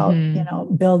hear about,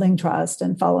 building trust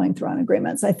and following through on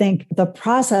agreements. I think the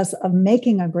process of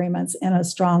making agreements in a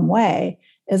strong way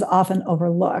is often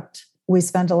overlooked. We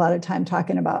spend a lot of time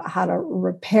talking about how to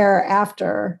repair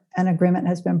after an agreement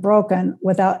has been broken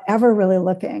without ever really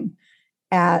looking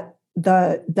at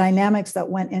the dynamics that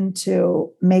went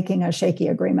into making a shaky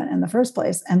agreement in the first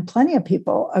place. And plenty of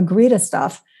people agree to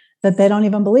stuff that they don't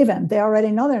even believe in. They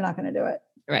already know they're not going to do it.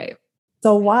 Right.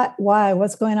 So why,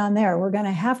 what's going on there? We're going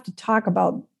to have to talk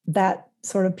about that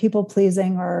sort of people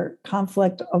pleasing or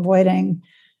conflict avoiding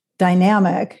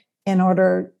dynamic in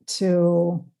order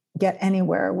to get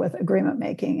anywhere with agreement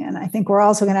making. And I think we're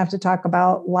also going to have to talk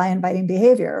about lie inviting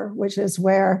behavior, which is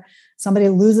where somebody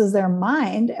loses their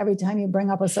mind every time you bring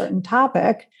up a certain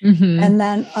topic. And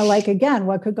then again,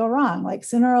 what could go wrong? Like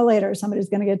sooner or later, somebody's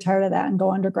going to get tired of that and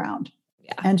go underground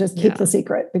and just keep the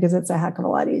secret, because it's a heck of a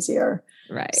lot easier.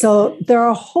 Right. So there are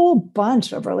a whole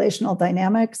bunch of relational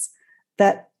dynamics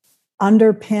that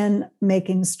underpin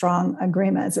making strong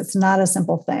agreements. It's not a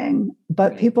simple thing,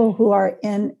 but people who are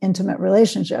in intimate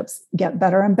relationships get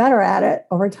better and better at it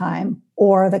over time,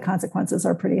 or the consequences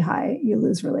are pretty high. You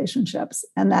lose relationships.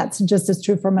 And that's just as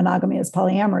true for monogamy as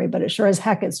polyamory, but it sure as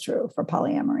heck is true for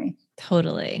polyamory.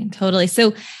 Totally.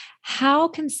 So how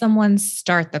can someone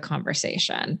start the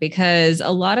conversation? Because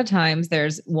a lot of times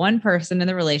there's one person in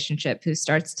the relationship who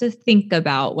starts to think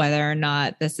about whether or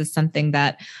not this is something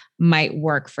that might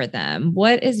work for them.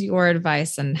 What is your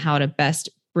advice on how to best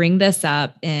bring this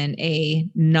up in a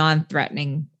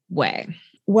non-threatening way?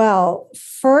 Well,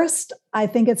 first, I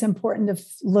think it's important to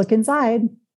look inside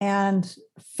and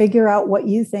figure out what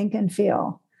you think and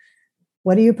feel.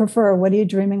 What do you prefer? What are you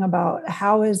dreaming about?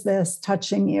 How is this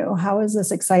touching you? How is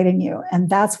this exciting you? And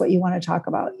that's what you want to talk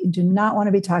about. You do not want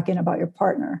to be talking about your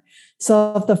partner.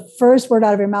 So if the first word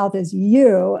out of your mouth is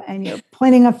you and you're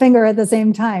pointing a finger at the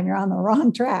same time, you're on the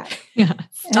wrong track. Yeah.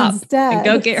 Stop. Instead, and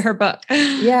go get her book.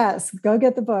 Yes, go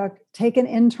get the book, take an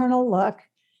internal look,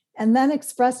 and then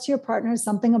express to your partner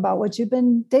something about what you've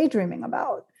been daydreaming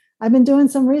about. I've been doing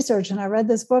some research and I read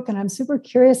this book and I'm super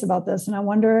curious about this. And I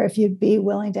wonder if you'd be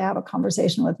willing to have a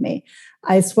conversation with me.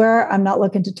 I swear I'm not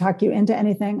looking to talk you into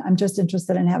anything. I'm just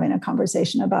interested in having a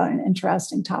conversation about an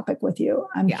interesting topic with you.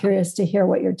 I'm curious to hear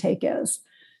what your take is.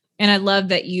 And I love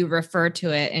that you refer to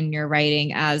it in your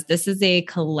writing as this is a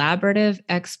collaborative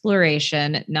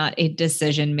exploration, not a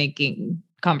decision-making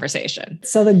conversation.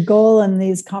 So the goal in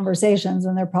these conversations,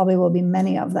 and there probably will be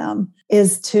many of them,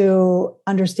 is to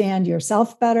understand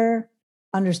yourself better,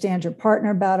 understand your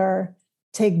partner better,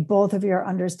 take both of your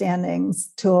understandings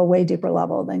to a way deeper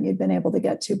level than you'd been able to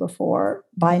get to before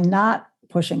by not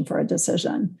pushing for a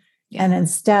decision. Yeah. And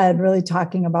instead really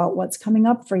talking about what's coming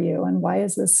up for you and why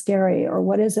is this scary, or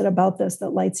what is it about this that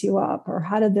lights you up, or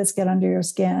how did this get under your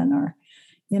skin, or,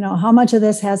 how much of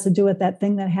this has to do with that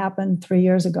thing that happened 3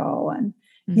 years ago. And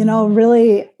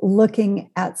really looking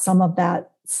at some of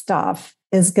that stuff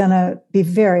is going to be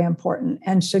very important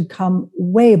and should come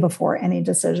way before any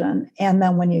decision. And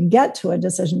then when you get to a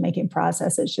decision-making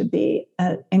process, it should be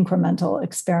an incremental,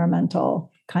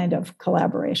 experimental kind of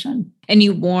collaboration. And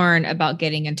you warn about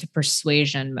getting into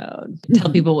persuasion mode.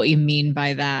 Tell people what you mean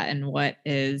by that and what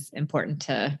is important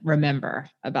to remember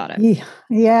about it.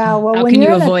 Yeah. Well, how can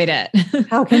you avoid it?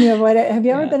 How can you avoid it? Have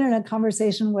you ever been in a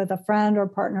conversation with a friend or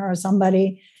partner or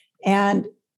somebody, and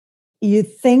you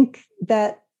think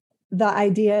that the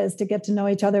idea is to get to know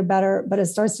each other better, but it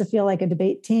starts to feel like a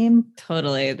debate team?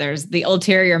 Totally. There's the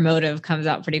ulterior motive comes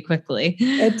out pretty quickly.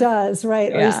 It does,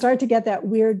 right? Yeah. Or you start to get that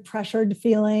weird pressured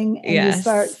feeling, and you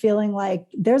start feeling like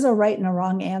there's a right and a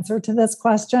wrong answer to this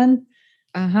question.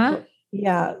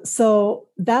 Yeah. So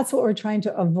that's what we're trying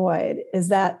to avoid, is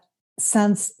that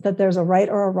sense that there's a right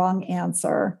or a wrong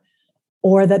answer,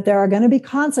 or that there are going to be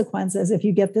consequences if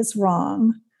you get this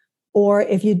wrong, or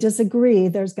if you disagree,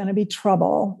 there's going to be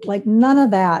trouble. Like none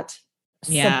of that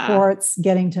supports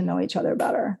getting to know each other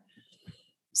better.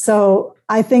 So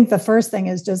I think the first thing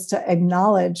is just to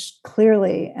acknowledge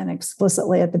clearly and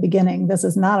explicitly at the beginning, this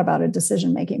is not about a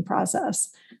decision-making process.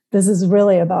 This is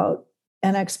really about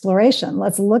an exploration.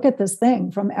 Let's look at this thing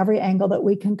from every angle that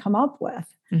we can come up with.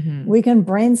 We can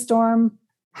brainstorm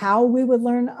how we would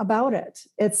learn about it.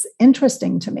 It's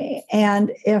interesting to me.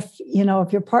 And if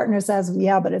your partner says,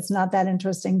 yeah, but it's not that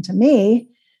interesting to me,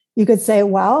 you could say,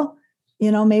 well,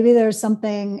 maybe there's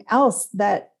something else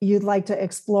that you'd like to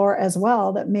explore as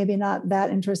well that maybe not that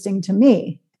interesting to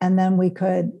me. And then we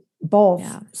could both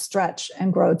stretch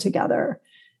and grow together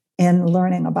in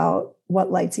learning about what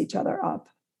lights each other up.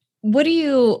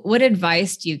 What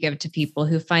advice do you give to people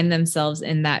who find themselves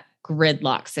in that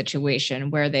gridlock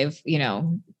situation where they've,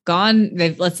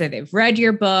 let's say they've read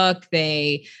your book,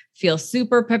 they feel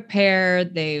super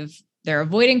prepared, they're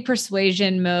avoiding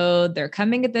persuasion mode, they're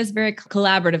coming at this very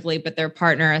collaboratively, but their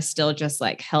partner is still just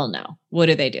like, hell no. What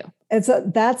do they do?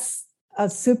 That's a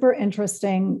super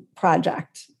interesting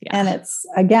project. Yeah. And it's,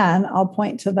 again, I'll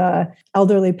point to the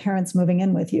elderly parents moving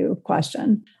in with you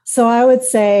question. So I would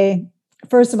say,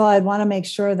 first of all, I'd want to make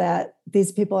sure that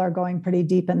these people are going pretty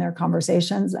deep in their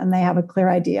conversations and they have a clear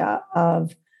idea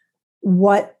of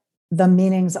what the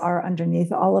meanings are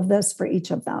underneath all of this for each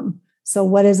of them. So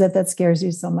what is it that scares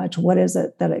you so much? What is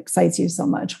it that excites you so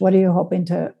much? What are you hoping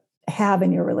to have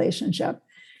in your relationship?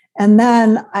 And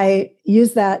then I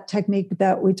use that technique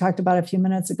that we talked about a few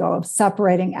minutes ago of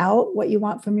separating out what you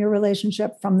want from your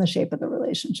relationship from the shape of the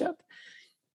relationship.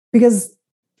 Because,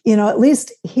 at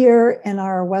least here in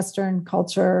our Western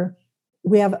culture,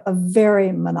 we have a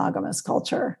very monogamous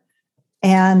culture.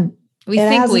 And we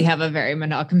think we have a very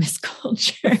monogamous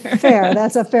culture. Fair.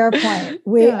 That's a fair point.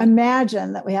 We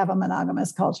imagine that we have a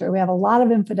monogamous culture. We have a lot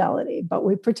of infidelity, but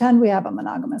we pretend we have a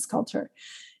monogamous culture.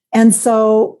 And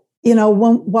so,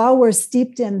 while we're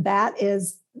steeped in that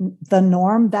is the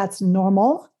norm, that's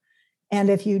normal. And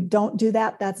if you don't do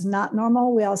that, that's not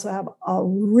normal. We also have a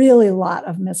really lot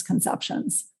of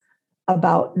misconceptions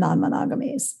about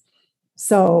non-monogamies.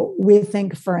 So we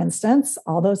think, for instance,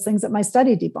 all those things that my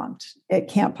study debunked. It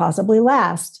can't possibly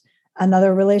last.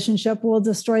 Another relationship will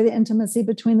destroy the intimacy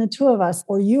between the two of us.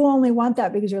 Or you only want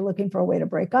that because you're looking for a way to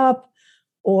break up.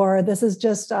 Or this is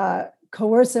just a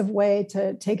coercive way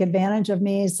to take advantage of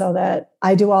me so that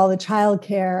I do all the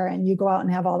childcare and you go out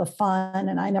and have all the fun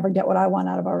and I never get what I want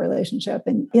out of our relationship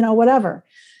and, whatever.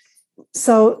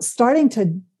 So starting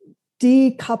to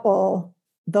decouple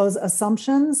those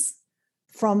assumptions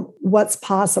from what's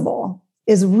possible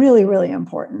is really, really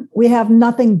important. We have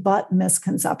nothing but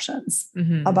misconceptions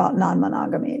about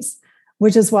non-monogamies,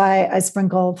 which is why I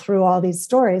sprinkle through all these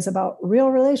stories about real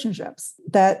relationships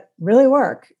that really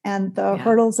work and the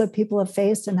hurdles that people have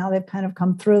faced and how they've kind of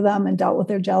come through them and dealt with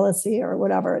their jealousy or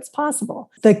whatever. It's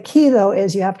possible. The key, though,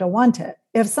 is you have to want it.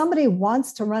 If somebody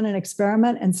wants to run an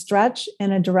experiment and stretch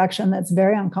in a direction that's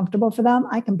very uncomfortable for them,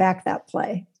 I can back that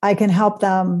play. I can help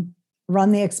them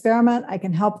run the experiment. I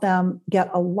can help them get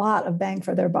a lot of bang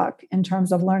for their buck in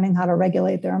terms of learning how to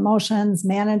regulate their emotions,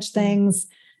 manage things,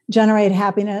 generate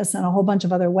happiness in a whole bunch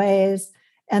of other ways.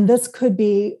 And this could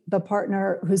be the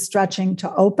partner who's stretching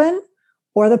to open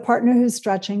or the partner who's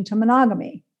stretching to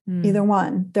monogamy. Either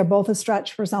one. They're both a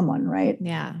stretch for someone, right?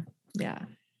 Yeah. Yeah.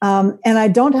 And I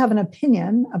don't have an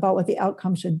opinion about what the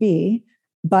outcome should be,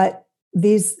 but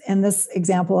in this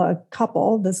example, a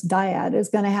couple, this dyad is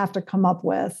going to have to come up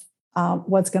with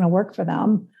what's going to work for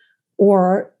them,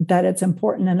 or that it's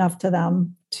important enough to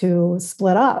them to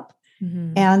split up.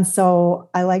 And so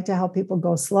I like to help people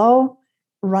go slow,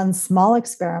 run small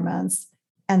experiments,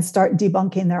 and start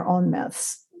debunking their own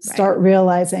myths. Start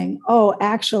realizing, oh,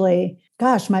 actually,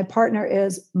 gosh, my partner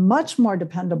is much more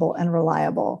dependable and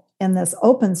reliable in this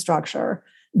open structure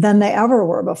than they ever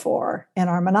were before in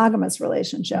our monogamous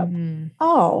relationship.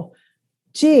 Oh,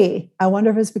 gee, I wonder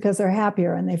if it's because they're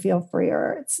happier and they feel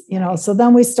freer. It's, so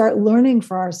then we start learning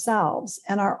for ourselves,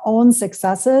 and our own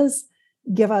successes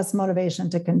give us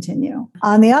motivation to continue.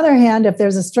 On the other hand, if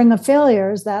there's a string of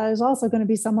failures, that is also going to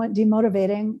be somewhat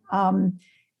demotivating.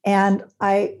 And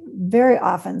I very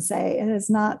often say it is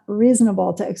not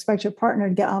reasonable to expect your partner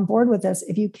to get on board with this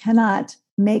if you cannot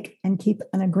make and keep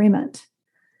an agreement.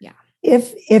 Yeah.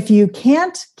 If you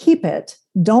can't keep it,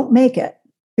 don't make it,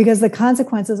 because the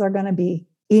consequences are going to be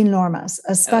enormous,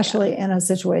 especially in a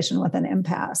situation with an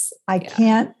impasse. I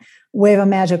can't wave a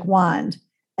magic wand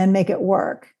and make it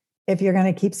work if you're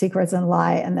going to keep secrets and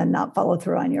lie and then not follow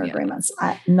through on your agreements.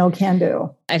 No can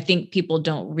do. I think people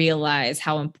don't realize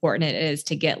how important it is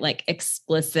to get like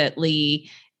explicitly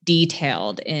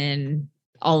detailed in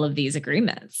all of these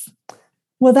agreements.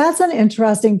 Well, that's an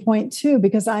interesting point too,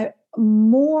 because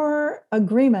more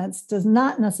agreements does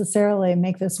not necessarily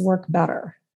make this work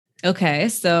better. Okay.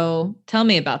 So tell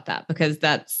me about that, because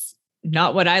that's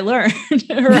not what I learned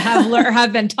or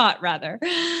have been taught rather.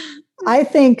 I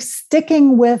think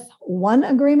sticking with one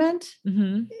agreement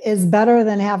is better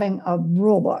than having a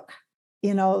rule book.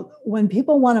 When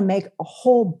people want to make a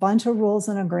whole bunch of rules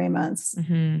and agreements,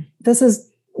 this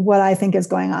is what I think is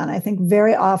going on. I think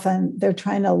very often they're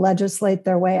trying to legislate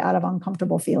their way out of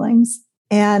uncomfortable feelings.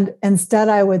 And instead,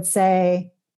 I would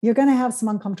say, you're going to have some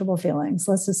uncomfortable feelings.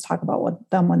 Let's just talk about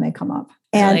them when they come up.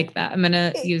 And I like that. I'm going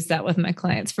to use that with my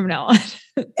clients from now on.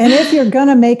 And if you're going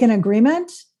to make an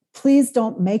agreement, please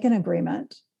don't make an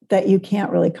agreement that you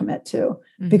can't really commit to,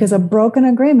 because a broken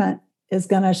agreement is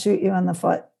going to shoot you in the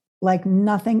foot like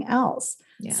nothing else.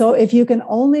 Yeah. So if you can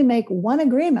only make one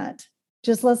agreement,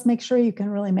 just let's make sure you can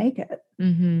really make it.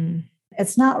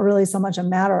 It's not really so much a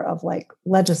matter of like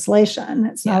legislation.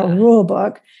 It's not a rule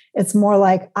book. It's more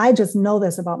like, I just know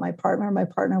this about my partner. My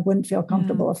partner wouldn't feel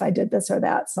comfortable if I did this or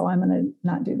that. So I'm going to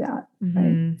not do that.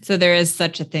 Right? So there is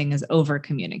such a thing as over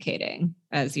communicating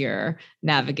as you're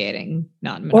navigating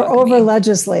non-monogamy. Or over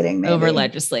legislating. Over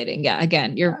legislating. Yeah.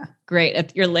 Again, you're great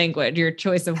at your language, your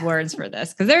choice of words for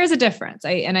this, because there is a difference.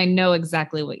 I know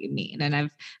exactly what you mean. And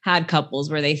I've had couples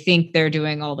where they think they're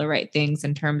doing all the right things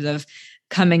in terms of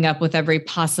coming up with every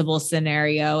possible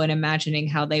scenario and imagining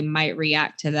how they might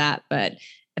react to that. But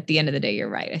at the end of the day, you're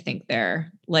right. I think they're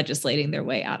legislating their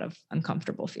way out of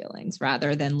uncomfortable feelings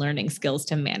rather than learning skills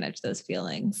to manage those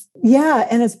feelings. Yeah.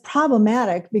 And it's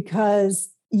problematic because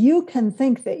you can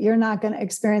think that you're not going to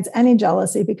experience any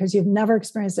jealousy because you've never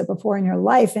experienced it before in your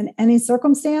life in any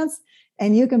circumstance,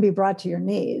 and you can be brought to your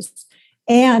knees.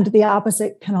 And the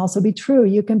opposite can also be true.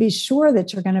 You can be sure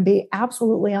that you're going to be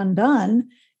absolutely undone.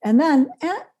 And then,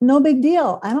 no big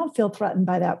deal. I don't feel threatened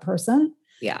by that person.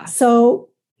 Yeah. So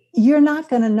you're not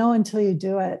going to know until you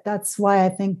do it. That's why I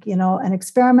think, an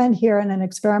experiment here and an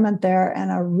experiment there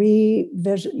and a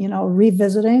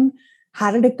revisiting. How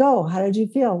did it go? How did you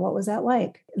feel? What was that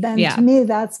like? Then to me,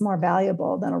 that's more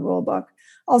valuable than a rule book.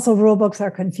 Also, rule books are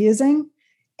confusing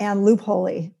and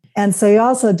loopholey. And so you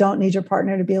also don't need your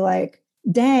partner to be like,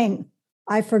 dang,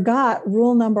 I forgot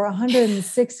rule number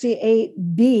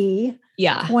 168B.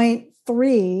 Yeah.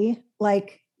 0.3,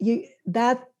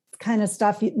 that kind of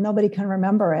stuff, nobody can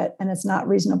remember it. And it's not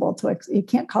reasonable you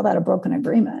can't call that a broken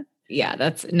agreement. Yeah,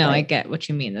 right. I get what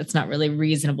you mean. That's not really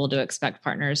reasonable to expect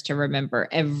partners to remember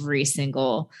every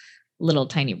single little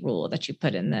tiny rule that you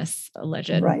put in this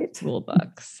alleged rule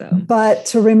book. So, but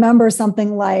to remember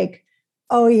something like,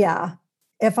 oh yeah,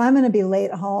 if I'm going to be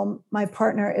late home, my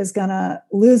partner is going to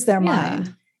lose their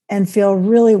mind and feel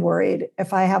really worried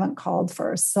if I haven't called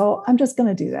first. So I'm just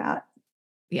going to do that.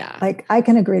 Yeah. Like I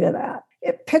can agree to that.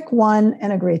 Pick one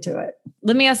and agree to it.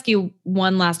 Let me ask you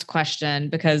one last question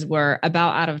because we're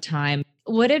about out of time.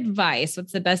 What's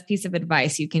the best piece of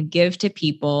advice you can give to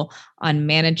people on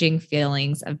managing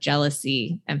feelings of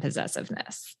jealousy and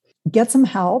possessiveness? Get some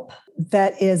help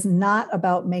that is not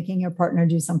about making your partner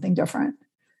do something different.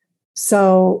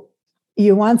 So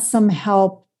you want some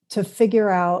help to figure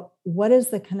out what is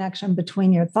the connection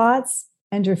between your thoughts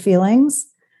and your feelings,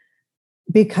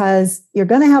 because you're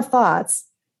going to have thoughts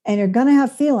and you're going to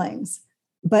have feelings.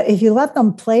 But if you let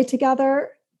them play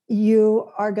together, you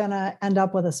are going to end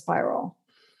up with a spiral.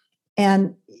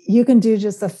 And you can do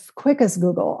just the quickest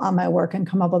Google on my work and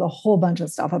come up with a whole bunch of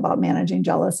stuff about managing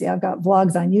jealousy. I've got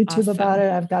vlogs on YouTube about it.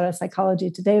 I've got a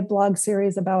Psychology Today blog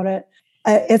series about it.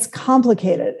 It's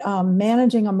complicated.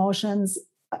 Managing emotions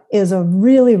is a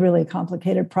really, really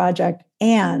complicated project.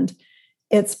 And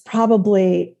it's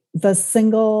probably the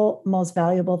single most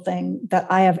valuable thing that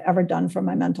I have ever done for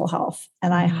my mental health.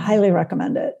 And I highly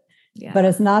recommend it. Yeah. But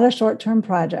it's not a short-term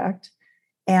project.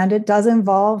 And it does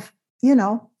involve,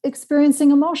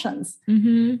 experiencing emotions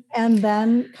and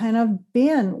then kind of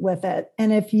being with it.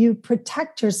 And if you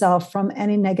protect yourself from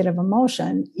any negative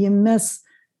emotion, you miss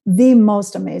the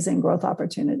most amazing growth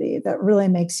opportunity that really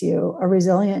makes you a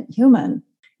resilient human.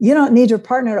 You don't need your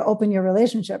partner to open your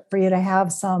relationship for you to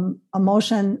have some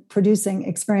emotion producing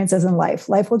experiences in life.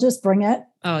 Life will just bring it.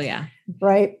 Oh yeah.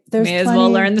 Right. There's May as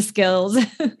well learn the skills.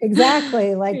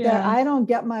 Exactly. Like that. I don't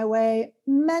get my way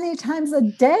many times a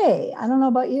day. I don't know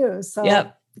about you. So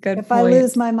good if point. I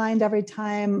lose my mind every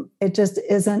time, it just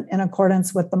isn't in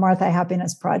accordance with the Martha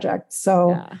Happiness Project.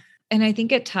 So And I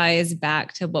think it ties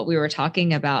back to what we were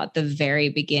talking about at the very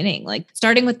beginning, like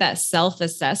starting with that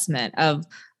self-assessment of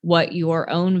what your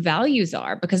own values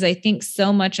are, because I think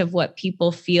so much of what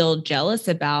people feel jealous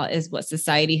about is what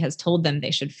society has told them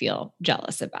they should feel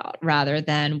jealous about, rather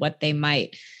than what they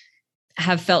might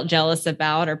have felt jealous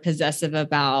about or possessive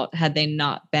about had they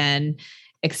not been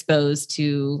exposed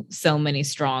to so many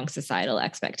strong societal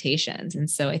expectations. And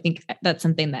so I think that's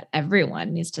something that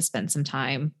everyone needs to spend some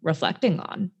time reflecting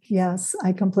on. Yes,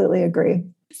 I completely agree.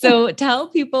 So tell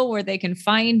people where they can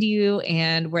find you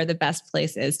and where the best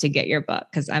place is to get your book,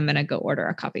 because I'm going to go order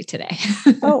a copy today.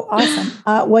 Oh, awesome.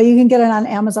 Well, you can get it on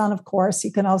Amazon, of course.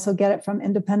 You can also get it from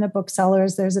independent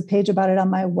booksellers. There's a page about it on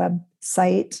my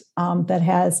website that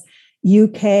has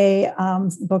UK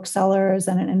booksellers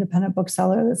and an independent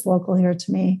bookseller that's local here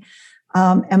to me.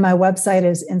 And my website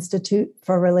is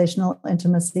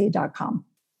instituteforrelationalintimacy.com.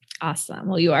 Awesome.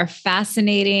 Well, you are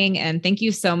fascinating. And thank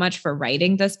you so much for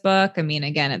writing this book. I mean,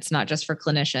 again, it's not just for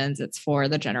clinicians, it's for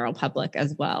the general public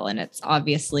as well. And it's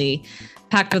obviously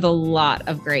packed with a lot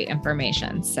of great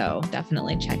information. So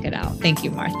definitely check it out. Thank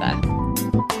you, Martha.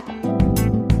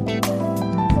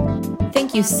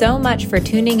 Thank you so much for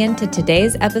tuning in to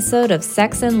today's episode of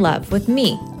Sex and Love with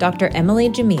me, Dr. Emily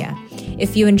Jamia.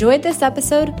 If you enjoyed this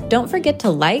episode, don't forget to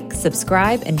like,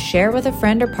 subscribe, and share with a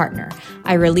friend or partner.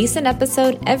 I release an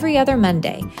episode every other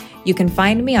Monday. You can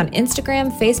find me on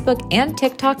Instagram, Facebook, and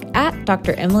TikTok at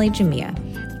Dr. Emily Jamia.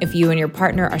 If you and your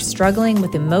partner are struggling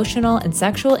with emotional and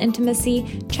sexual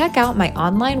intimacy, check out my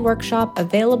online workshop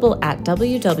available at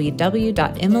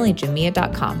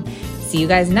www.emilyjamia.com. See you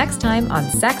guys next time on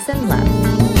Sex and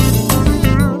Love.